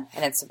Korea,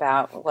 and it's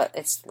about what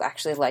it's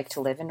actually like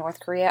to live in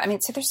North Korea. I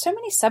mean, so there's so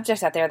many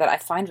subjects out there that I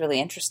find really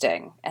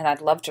interesting, and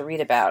I'd love to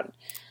read about.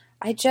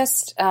 I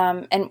just,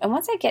 and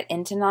once I get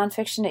into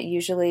nonfiction, it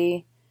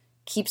usually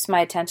keeps my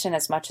attention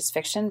as much as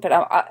fiction, but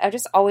I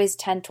just always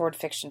tend toward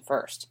fiction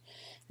first.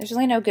 There's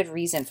really no good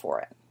reason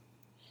for it.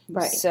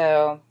 Right.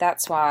 So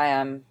that's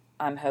why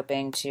I'm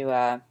hoping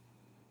to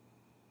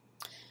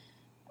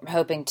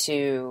maybe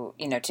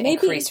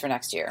increase for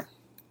next year.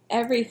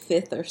 Every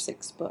 5th or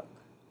 6th book.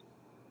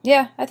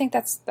 Yeah, I think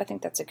that's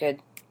a good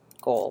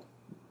goal.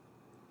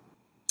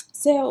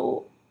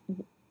 So,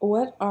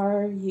 what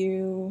are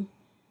you?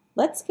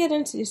 Let's get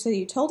into. So,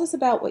 you told us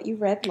about what you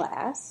read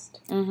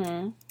last.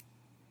 Mm-hmm.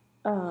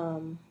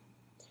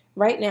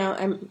 Right now,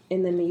 I'm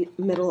in the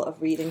middle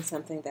of reading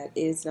something that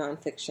is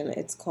nonfiction.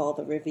 It's called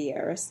the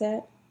Riviera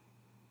Set.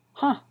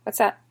 Huh? What's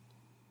that?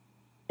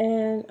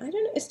 And I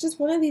don't know. It's just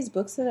one of these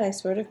books that I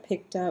sort of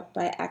picked up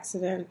by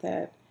accident.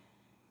 That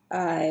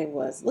I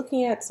was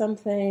looking at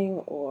something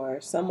or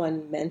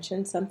someone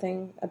mentioned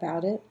something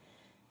about it.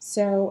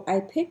 So I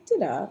picked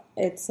it up.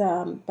 It's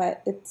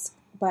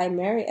by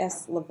Mary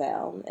S.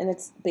 Lavelle, and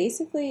it's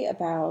basically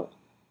about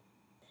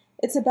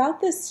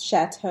this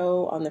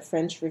chateau on the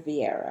French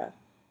Riviera,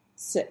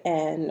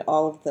 and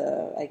all of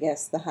the, I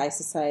guess, the high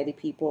society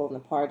people and the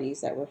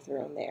parties that were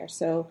thrown there.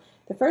 So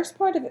the first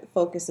part of it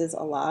focuses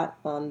a lot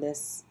on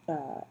this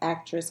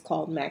actress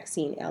called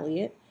Maxine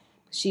Elliott.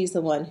 She's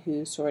the one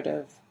who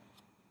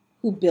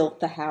built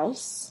the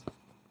house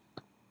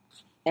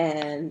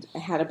and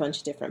had a bunch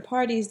of different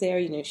parties there.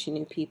 You know, she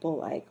knew people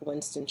like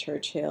Winston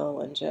Churchill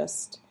and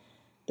just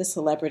the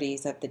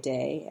celebrities of the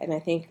day. And I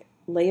think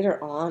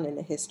later on in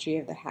the history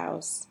of the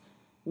house,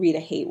 Rita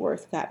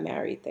Hayworth got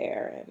married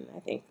there. And I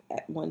think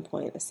at one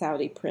point a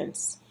Saudi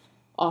prince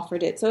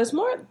offered it. So it's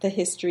more the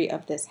history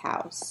of this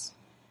house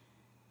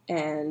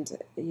and,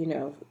 you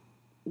know,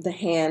 the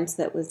hands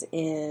that was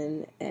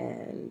in.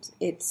 And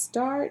it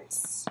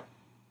starts...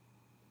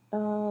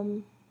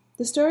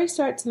 the story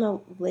starts in the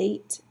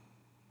late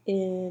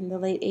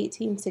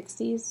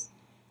 1860s,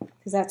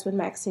 because that's when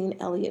Maxine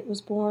Elliott was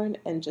born,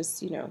 and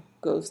just, you know,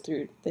 goes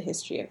through the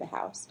history of the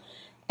house.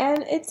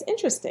 And it's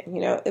interesting,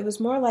 you know, it was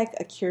more like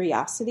a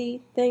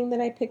curiosity thing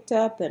that I picked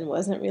up and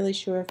wasn't really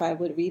sure if I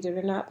would read it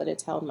or not, but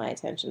it's held my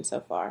attention so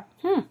far.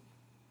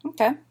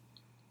 Okay.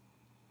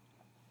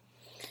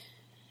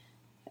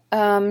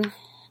 Well,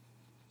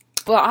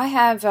 I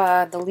have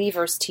The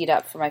Leavers teed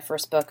up for my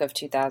first book of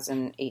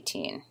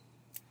 2018.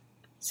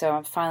 So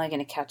I'm finally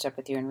going to catch up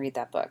with you and read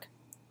that book.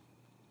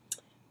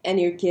 And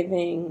you're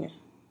giving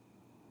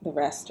the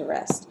rest a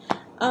rest.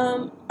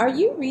 Are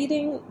you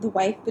reading The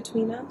Wife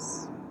Between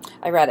Us?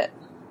 I read it.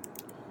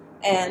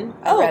 And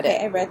I read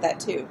it. I read that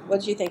too.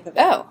 What did you think of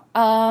it?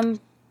 I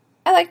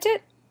liked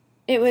it.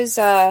 It was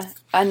a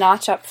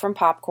notch up from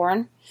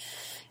Popcorn.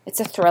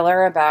 It's a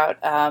thriller about,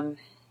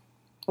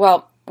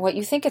 what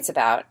you think it's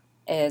about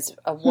is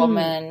a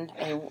woman,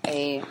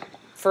 a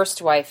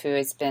first wife who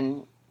has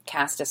been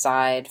cast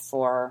aside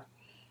for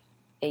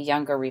a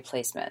younger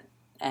replacement,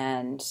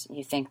 and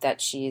you think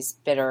that she's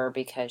bitter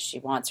because she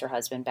wants her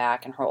husband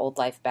back and her old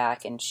life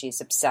back, and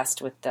she's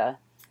obsessed with the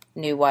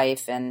new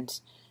wife, and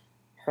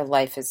her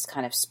life has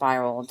kind of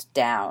spiraled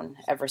down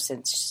ever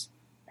since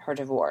her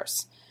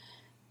divorce.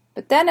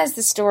 But then as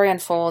the story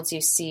unfolds,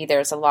 you see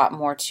there's a lot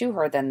more to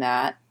her than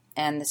that,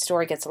 and the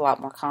story gets a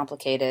lot more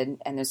complicated,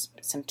 and there's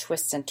some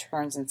twists and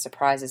turns and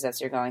surprises as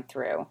you're going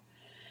through.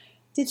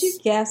 Did you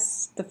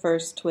guess the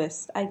first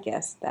twist? I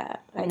guessed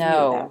that. I knew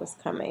that was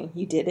coming.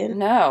 You didn't?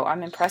 No,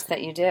 I'm impressed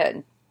that you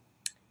did.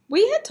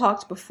 We had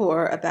talked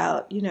before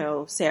about, you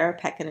know, Sarah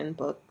Pekkanen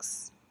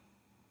books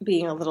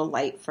being a little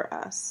light for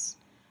us.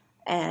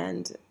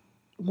 And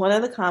one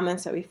of the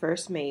comments that we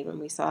first made when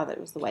we saw that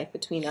it was The Wife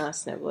Between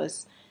Us, and it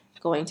was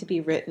going to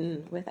be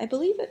written with, I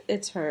believe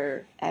it's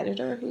her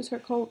editor who's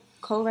her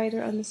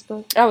co-writer on this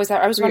book. Oh, is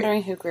that? I was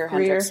wondering who Greer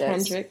Hendricks is.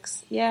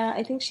 Hendricks. Yeah,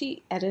 I think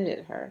she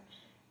edited her.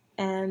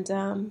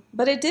 And,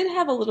 but it did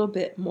have a little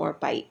bit more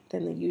bite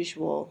than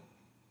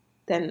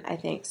I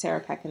think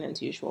Sarah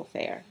Pekkanen's usual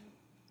fare.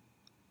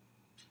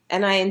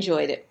 And I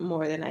enjoyed it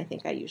more than I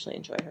think I usually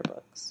enjoy her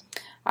books.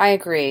 I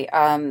agree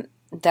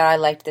that I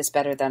liked this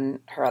better than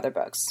her other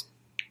books.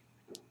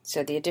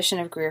 So the addition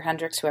of Greer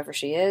Hendricks, whoever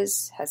she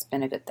is, has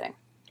been a good thing.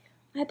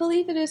 I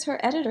believe it is her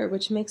editor,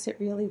 which makes it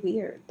really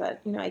weird.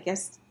 But, you know, I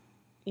guess,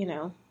 you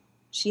know,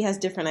 she has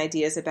different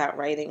ideas about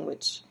writing,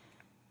 which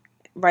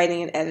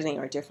writing and editing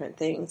are different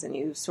things, and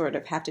you sort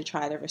of have to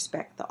try to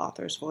respect the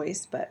author's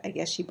voice. But I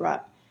guess she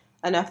brought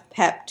enough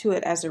pep to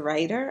it as a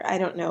writer. I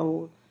don't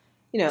know,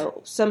 you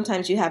know,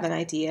 sometimes you have an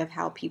idea of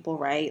how people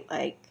write.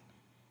 Like,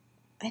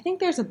 I think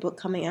there's a book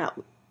coming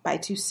out by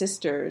two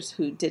sisters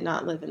who did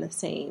not live in the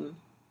same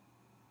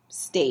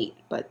state,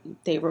 but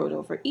they wrote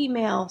over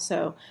email.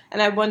 So,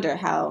 and I wonder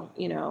how,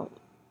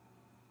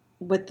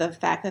 with the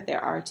fact that there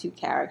are two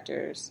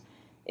characters,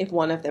 if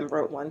one of them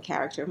wrote one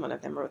character and one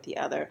of them wrote the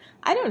other.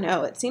 I don't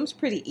know. It seems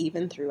pretty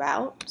even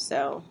throughout.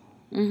 So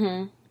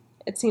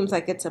it seems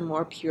like it's a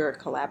more pure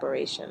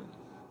collaboration.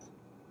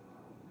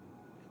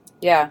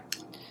 Yeah.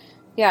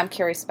 Yeah, I'm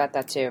curious about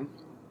that too.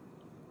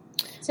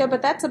 So,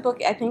 but that's a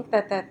book, I think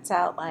that's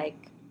out I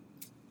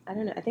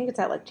don't know, I think it's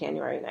out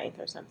January 9th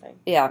or something.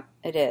 Yeah,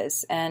 it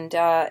is. And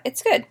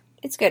it's good.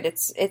 It's good.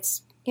 It's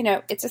it's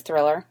a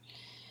thriller.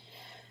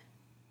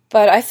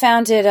 But I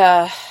found it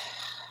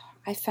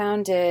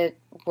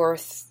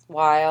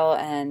worthwhile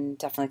and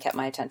definitely kept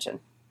my attention.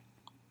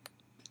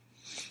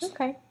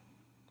 Okay.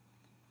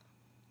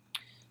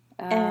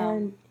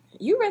 And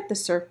you read The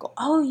Circle.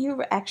 Oh, you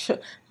were actually,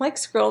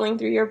 scrolling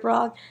through your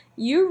blog,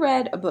 you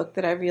read a book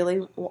that I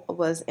really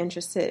was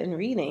interested in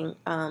reading,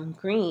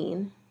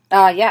 Green.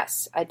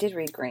 Yes, I did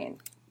read Green.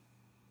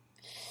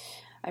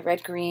 I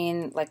read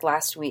Green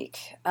last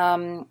week.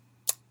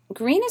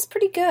 Green is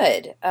pretty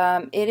good.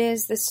 It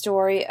is the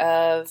story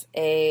of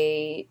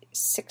a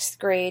 6th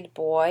grade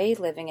boy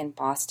living in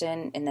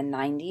Boston in the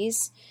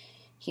 90s.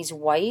 He's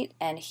white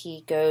and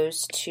he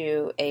goes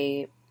to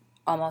a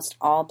almost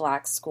all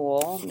black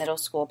school, middle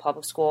school,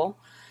 public school.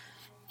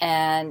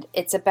 And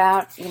it's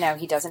about,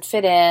 he doesn't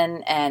fit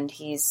in and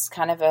he's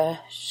kind of a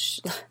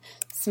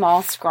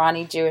small,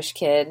 scrawny Jewish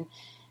kid.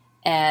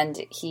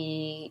 And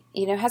he,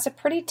 has a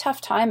pretty tough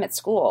time at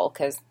school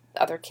because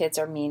other kids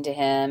are mean to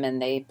him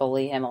and they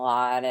bully him a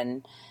lot.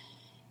 And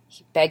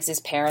he begs his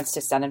parents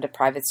to send him to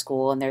private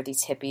school. And they're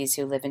these hippies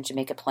who live in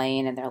Jamaica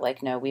Plain. And they're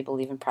like, no, we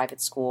believe in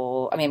private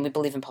school. I mean, we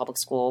believe in public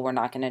school. We're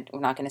not going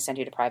to send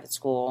you to private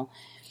school.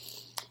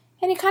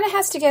 And he kind of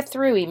has to get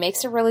through. He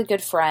makes a really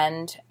good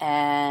friend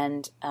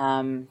and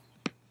who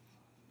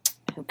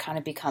kind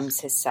of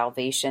becomes his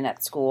salvation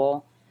at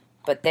school.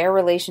 But their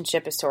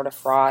relationship is sort of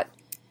fraught.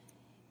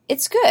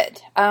 It's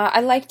good.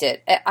 I liked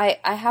it. I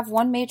have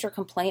one major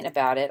complaint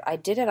about it. I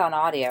did it on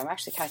audio. I'm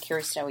actually kind of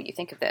curious to know what you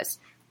think of this.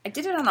 I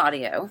did it on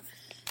audio,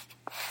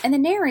 and the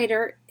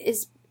narrator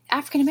is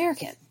African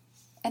American.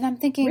 And I'm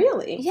thinking,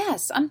 really?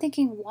 Yes. I'm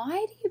thinking,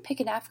 why do you pick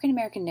an African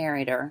American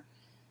narrator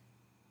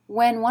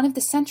when one of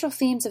the central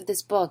themes of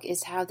this book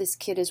is how this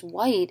kid is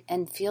white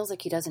and feels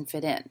like he doesn't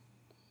fit in?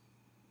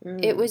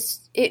 It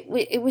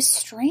was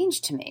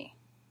strange to me.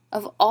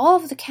 Of all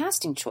of the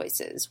casting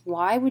choices,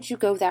 why would you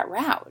go that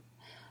route?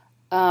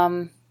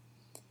 And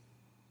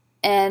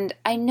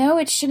I know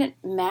it shouldn't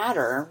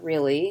matter,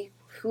 really,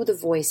 who the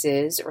voice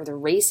is or the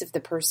race of the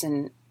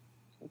person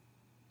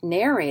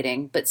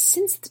narrating, but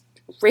since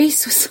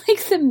race was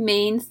the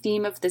main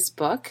theme of this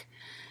book,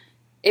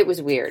 it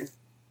was weird.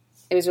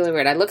 It was really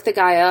weird. I looked the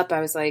guy up. I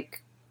was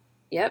like,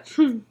 yep.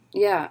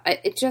 Yeah.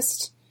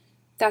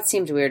 That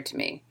seemed weird to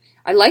me.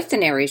 I liked the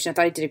narration. I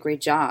thought he did a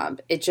great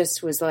job. It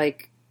just was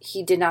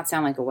he did not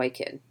sound like a white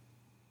kid.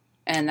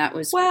 And that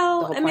was,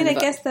 well, the whole point of the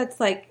book. guess that's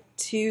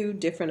two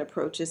different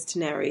approaches to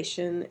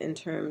narration in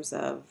terms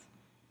of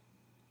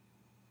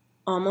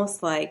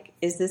almost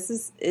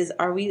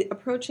are we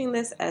approaching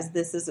this as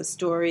this is a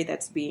story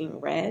that's being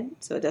read,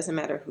 so it doesn't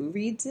matter who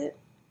reads it?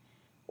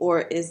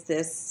 Or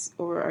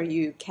are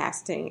you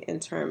casting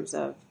in terms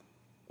of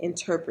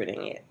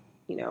interpreting it,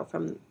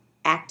 from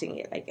acting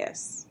it, I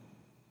guess?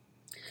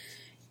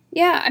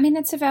 Yeah, I mean,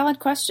 it's a valid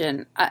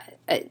question.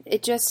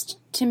 It just,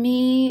 to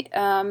me...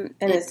 and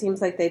it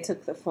seems like they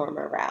took the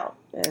former route,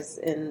 as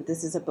in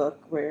this is a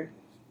book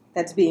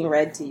that's being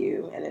read to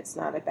you, and it's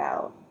not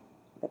about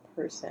the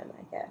person,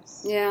 I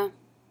guess. Yeah.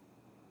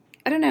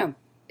 I don't know.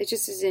 It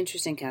just is an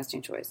interesting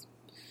casting choice.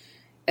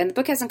 And the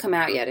book hasn't come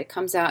out yet. It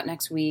comes out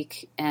next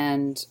week,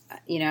 and,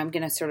 I'm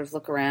going to sort of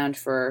look around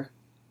for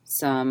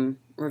some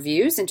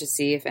reviews and to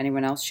see if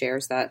anyone else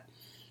shares that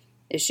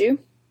issue.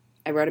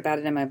 I wrote about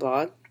it in my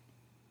blog.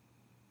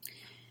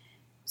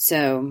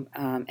 So,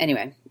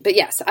 anyway, but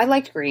yes, I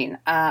liked Green.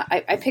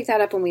 I picked that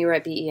up when we were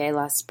at BEA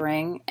last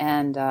spring,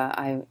 and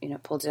I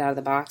pulled it out of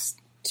the box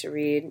to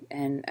read,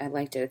 and I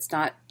liked it.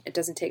 It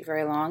doesn't take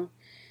very long,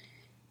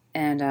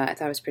 and I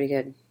thought it was pretty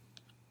good.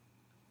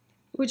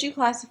 Would you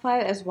classify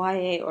it as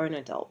YA or an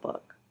adult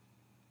book?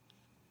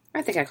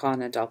 I think I call it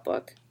an adult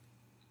book.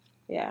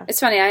 Yeah. It's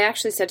funny, I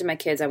actually said to my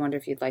kids, I wonder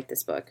if you'd like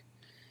this book.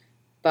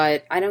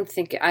 But I don't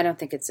think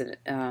it's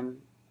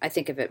I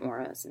think of it more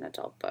as an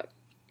adult book.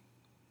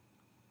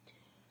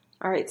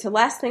 All right, so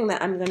last thing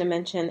that I'm going to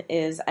mention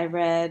is I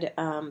read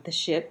The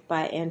Ship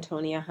by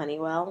Antonia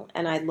Honeywell,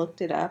 and I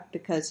looked it up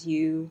because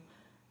you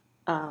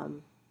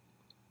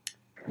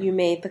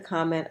made the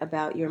comment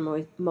about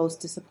your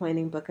most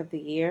disappointing book of the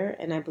year,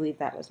 and I believe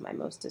that was my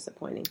most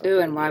disappointing book.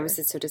 Ooh, and why was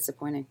it so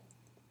disappointing?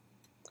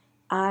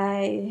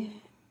 Usually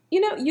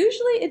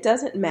it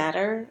doesn't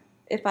matter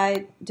if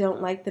I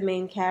don't like the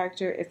main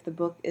character, if the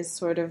book is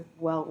sort of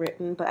well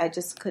written, but I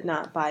just could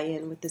not buy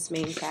in with this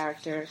main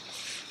character.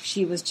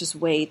 She was just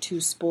way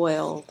too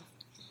spoiled.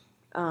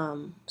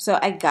 So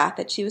I got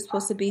that she was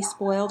supposed to be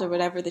spoiled or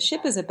whatever. The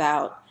Ship is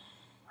about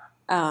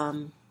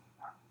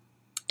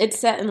it's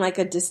set in like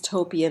a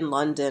dystopian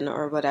London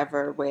or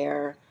whatever,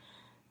 where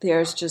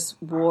there's just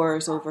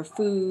wars over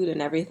food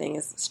and everything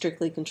is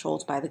strictly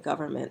controlled by the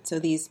government. So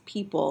these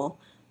people,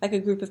 like a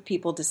group of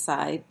people,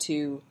 decide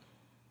to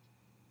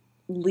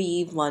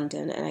leave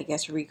London and I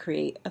guess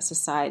recreate a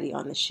society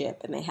on the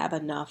ship. And they have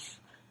enough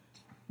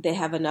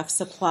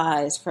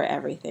supplies for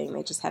everything.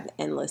 They just have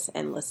endless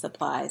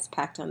supplies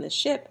packed on the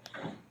ship.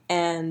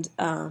 And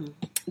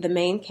the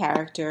main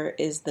character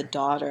is the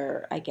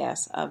daughter, I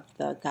guess, of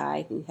the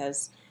guy who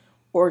has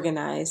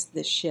organized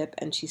the ship,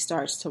 and she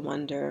starts to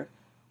wonder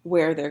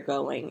where they're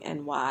going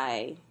and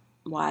why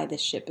the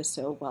ship is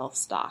so well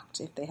stocked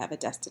if they have a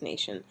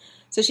destination.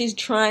 So she's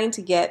trying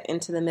to get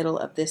into the middle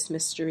of this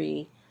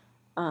mystery.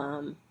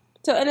 And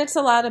it's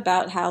a lot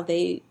about how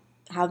they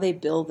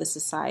build the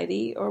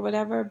society or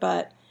whatever,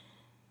 but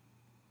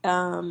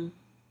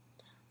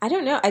I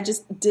don't know. I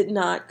just could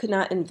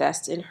not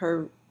invest in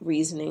her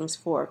reasonings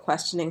for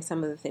questioning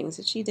some of the things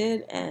that she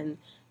did, and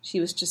she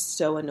was just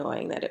so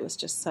annoying that it was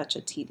just such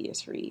a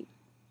tedious read.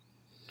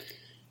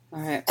 All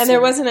right. And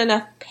there wasn't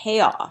enough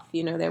payoff.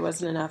 There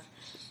wasn't enough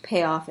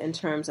payoff in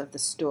terms of the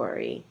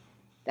story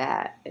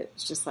that it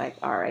was just like,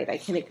 all right, I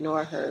can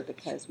ignore her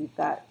because we've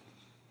got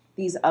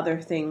these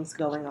other things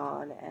going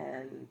on,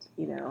 and,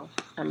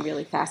 I'm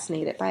really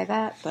fascinated by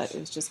that, but it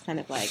was just kind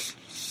of like,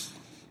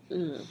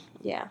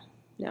 yeah,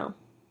 no.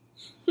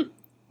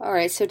 All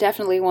right, so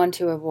definitely one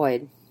to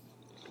avoid.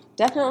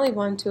 Definitely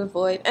one to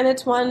avoid. And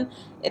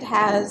it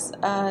has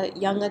a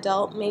young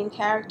adult main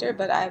character,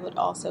 but I would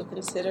also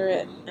consider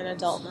it an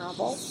adult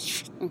novel.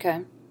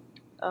 Okay.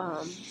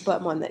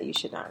 But one that you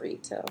should not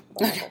read, so.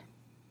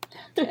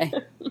 Okay.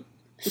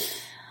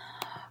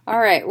 All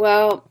right,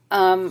 well,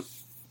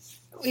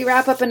 we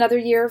wrap up another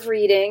year of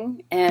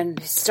reading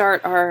and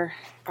start our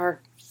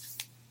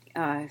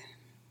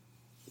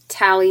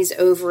tallies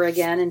over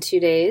again in 2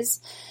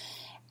 days.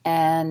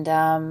 And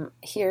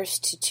here's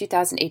to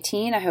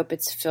 2018. I hope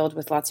it's filled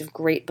with lots of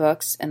great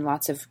books and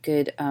lots of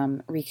good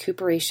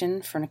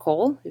recuperation for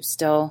Nicole, who's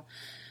still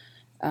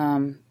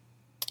in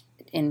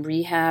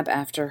rehab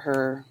after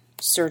her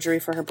surgery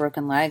for her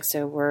broken leg.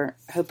 So we're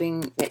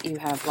hoping that you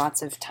have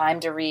lots of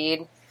time to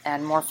read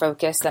and more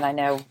focus than I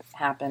know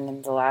happened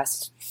in the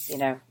last,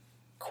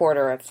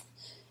 quarter of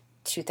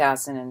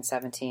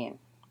 2017.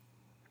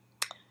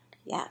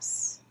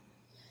 Yes.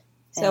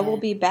 So we'll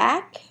be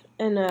back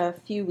in a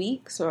few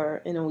weeks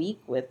or in a week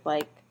with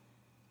I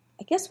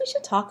guess we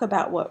should talk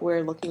about what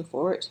we're looking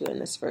forward to in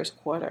this first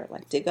quarter.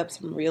 Dig up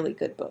some really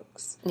good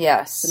books.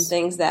 Yes. Some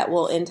things that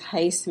will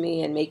entice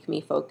me and make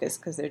me focus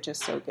because they're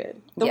just so good.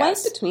 The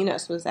Yes. Wife Between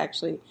Us was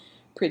actually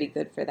pretty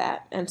good for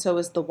that. And so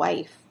was The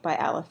Wife by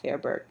Ala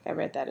Fairberg. I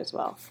read that as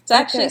well. It's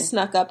actually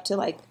snuck up to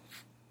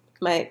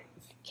my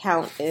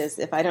count is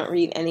if I don't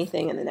read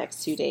anything in the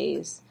next 2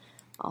 days,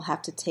 I'll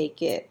have to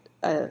take it.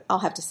 I'll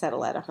have to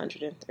settle at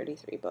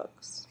 133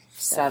 books.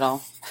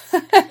 So.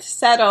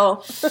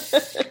 Settle.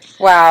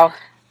 Wow.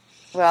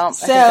 Well, I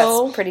think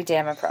that's pretty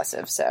damn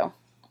impressive. So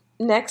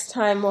next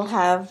time we'll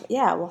have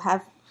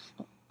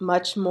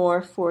much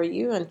more for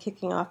you and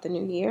kicking off the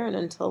new year. And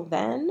until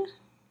then,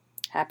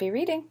 happy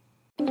reading.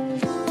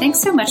 Thanks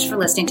so much for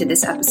listening to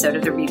this episode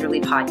of the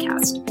Readerly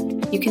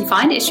Podcast. You can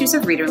find issues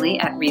of Readerly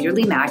at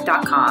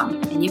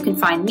readerlymag.com, and you can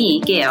find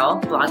me,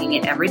 Gayle, blogging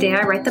at Every Day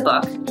I Write the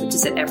Book, which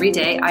is at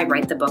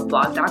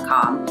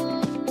everydayIwritethebookblog.com,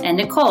 and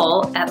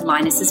Nicole at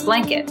Linus's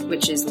Blanket,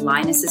 which is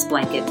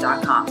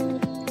linus'sblanket.com.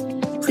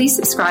 Please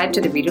subscribe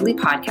to the Readerly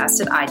Podcast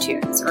at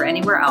iTunes or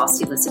anywhere else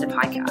you listen to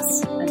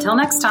podcasts. Until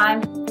next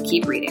time,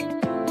 keep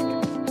reading.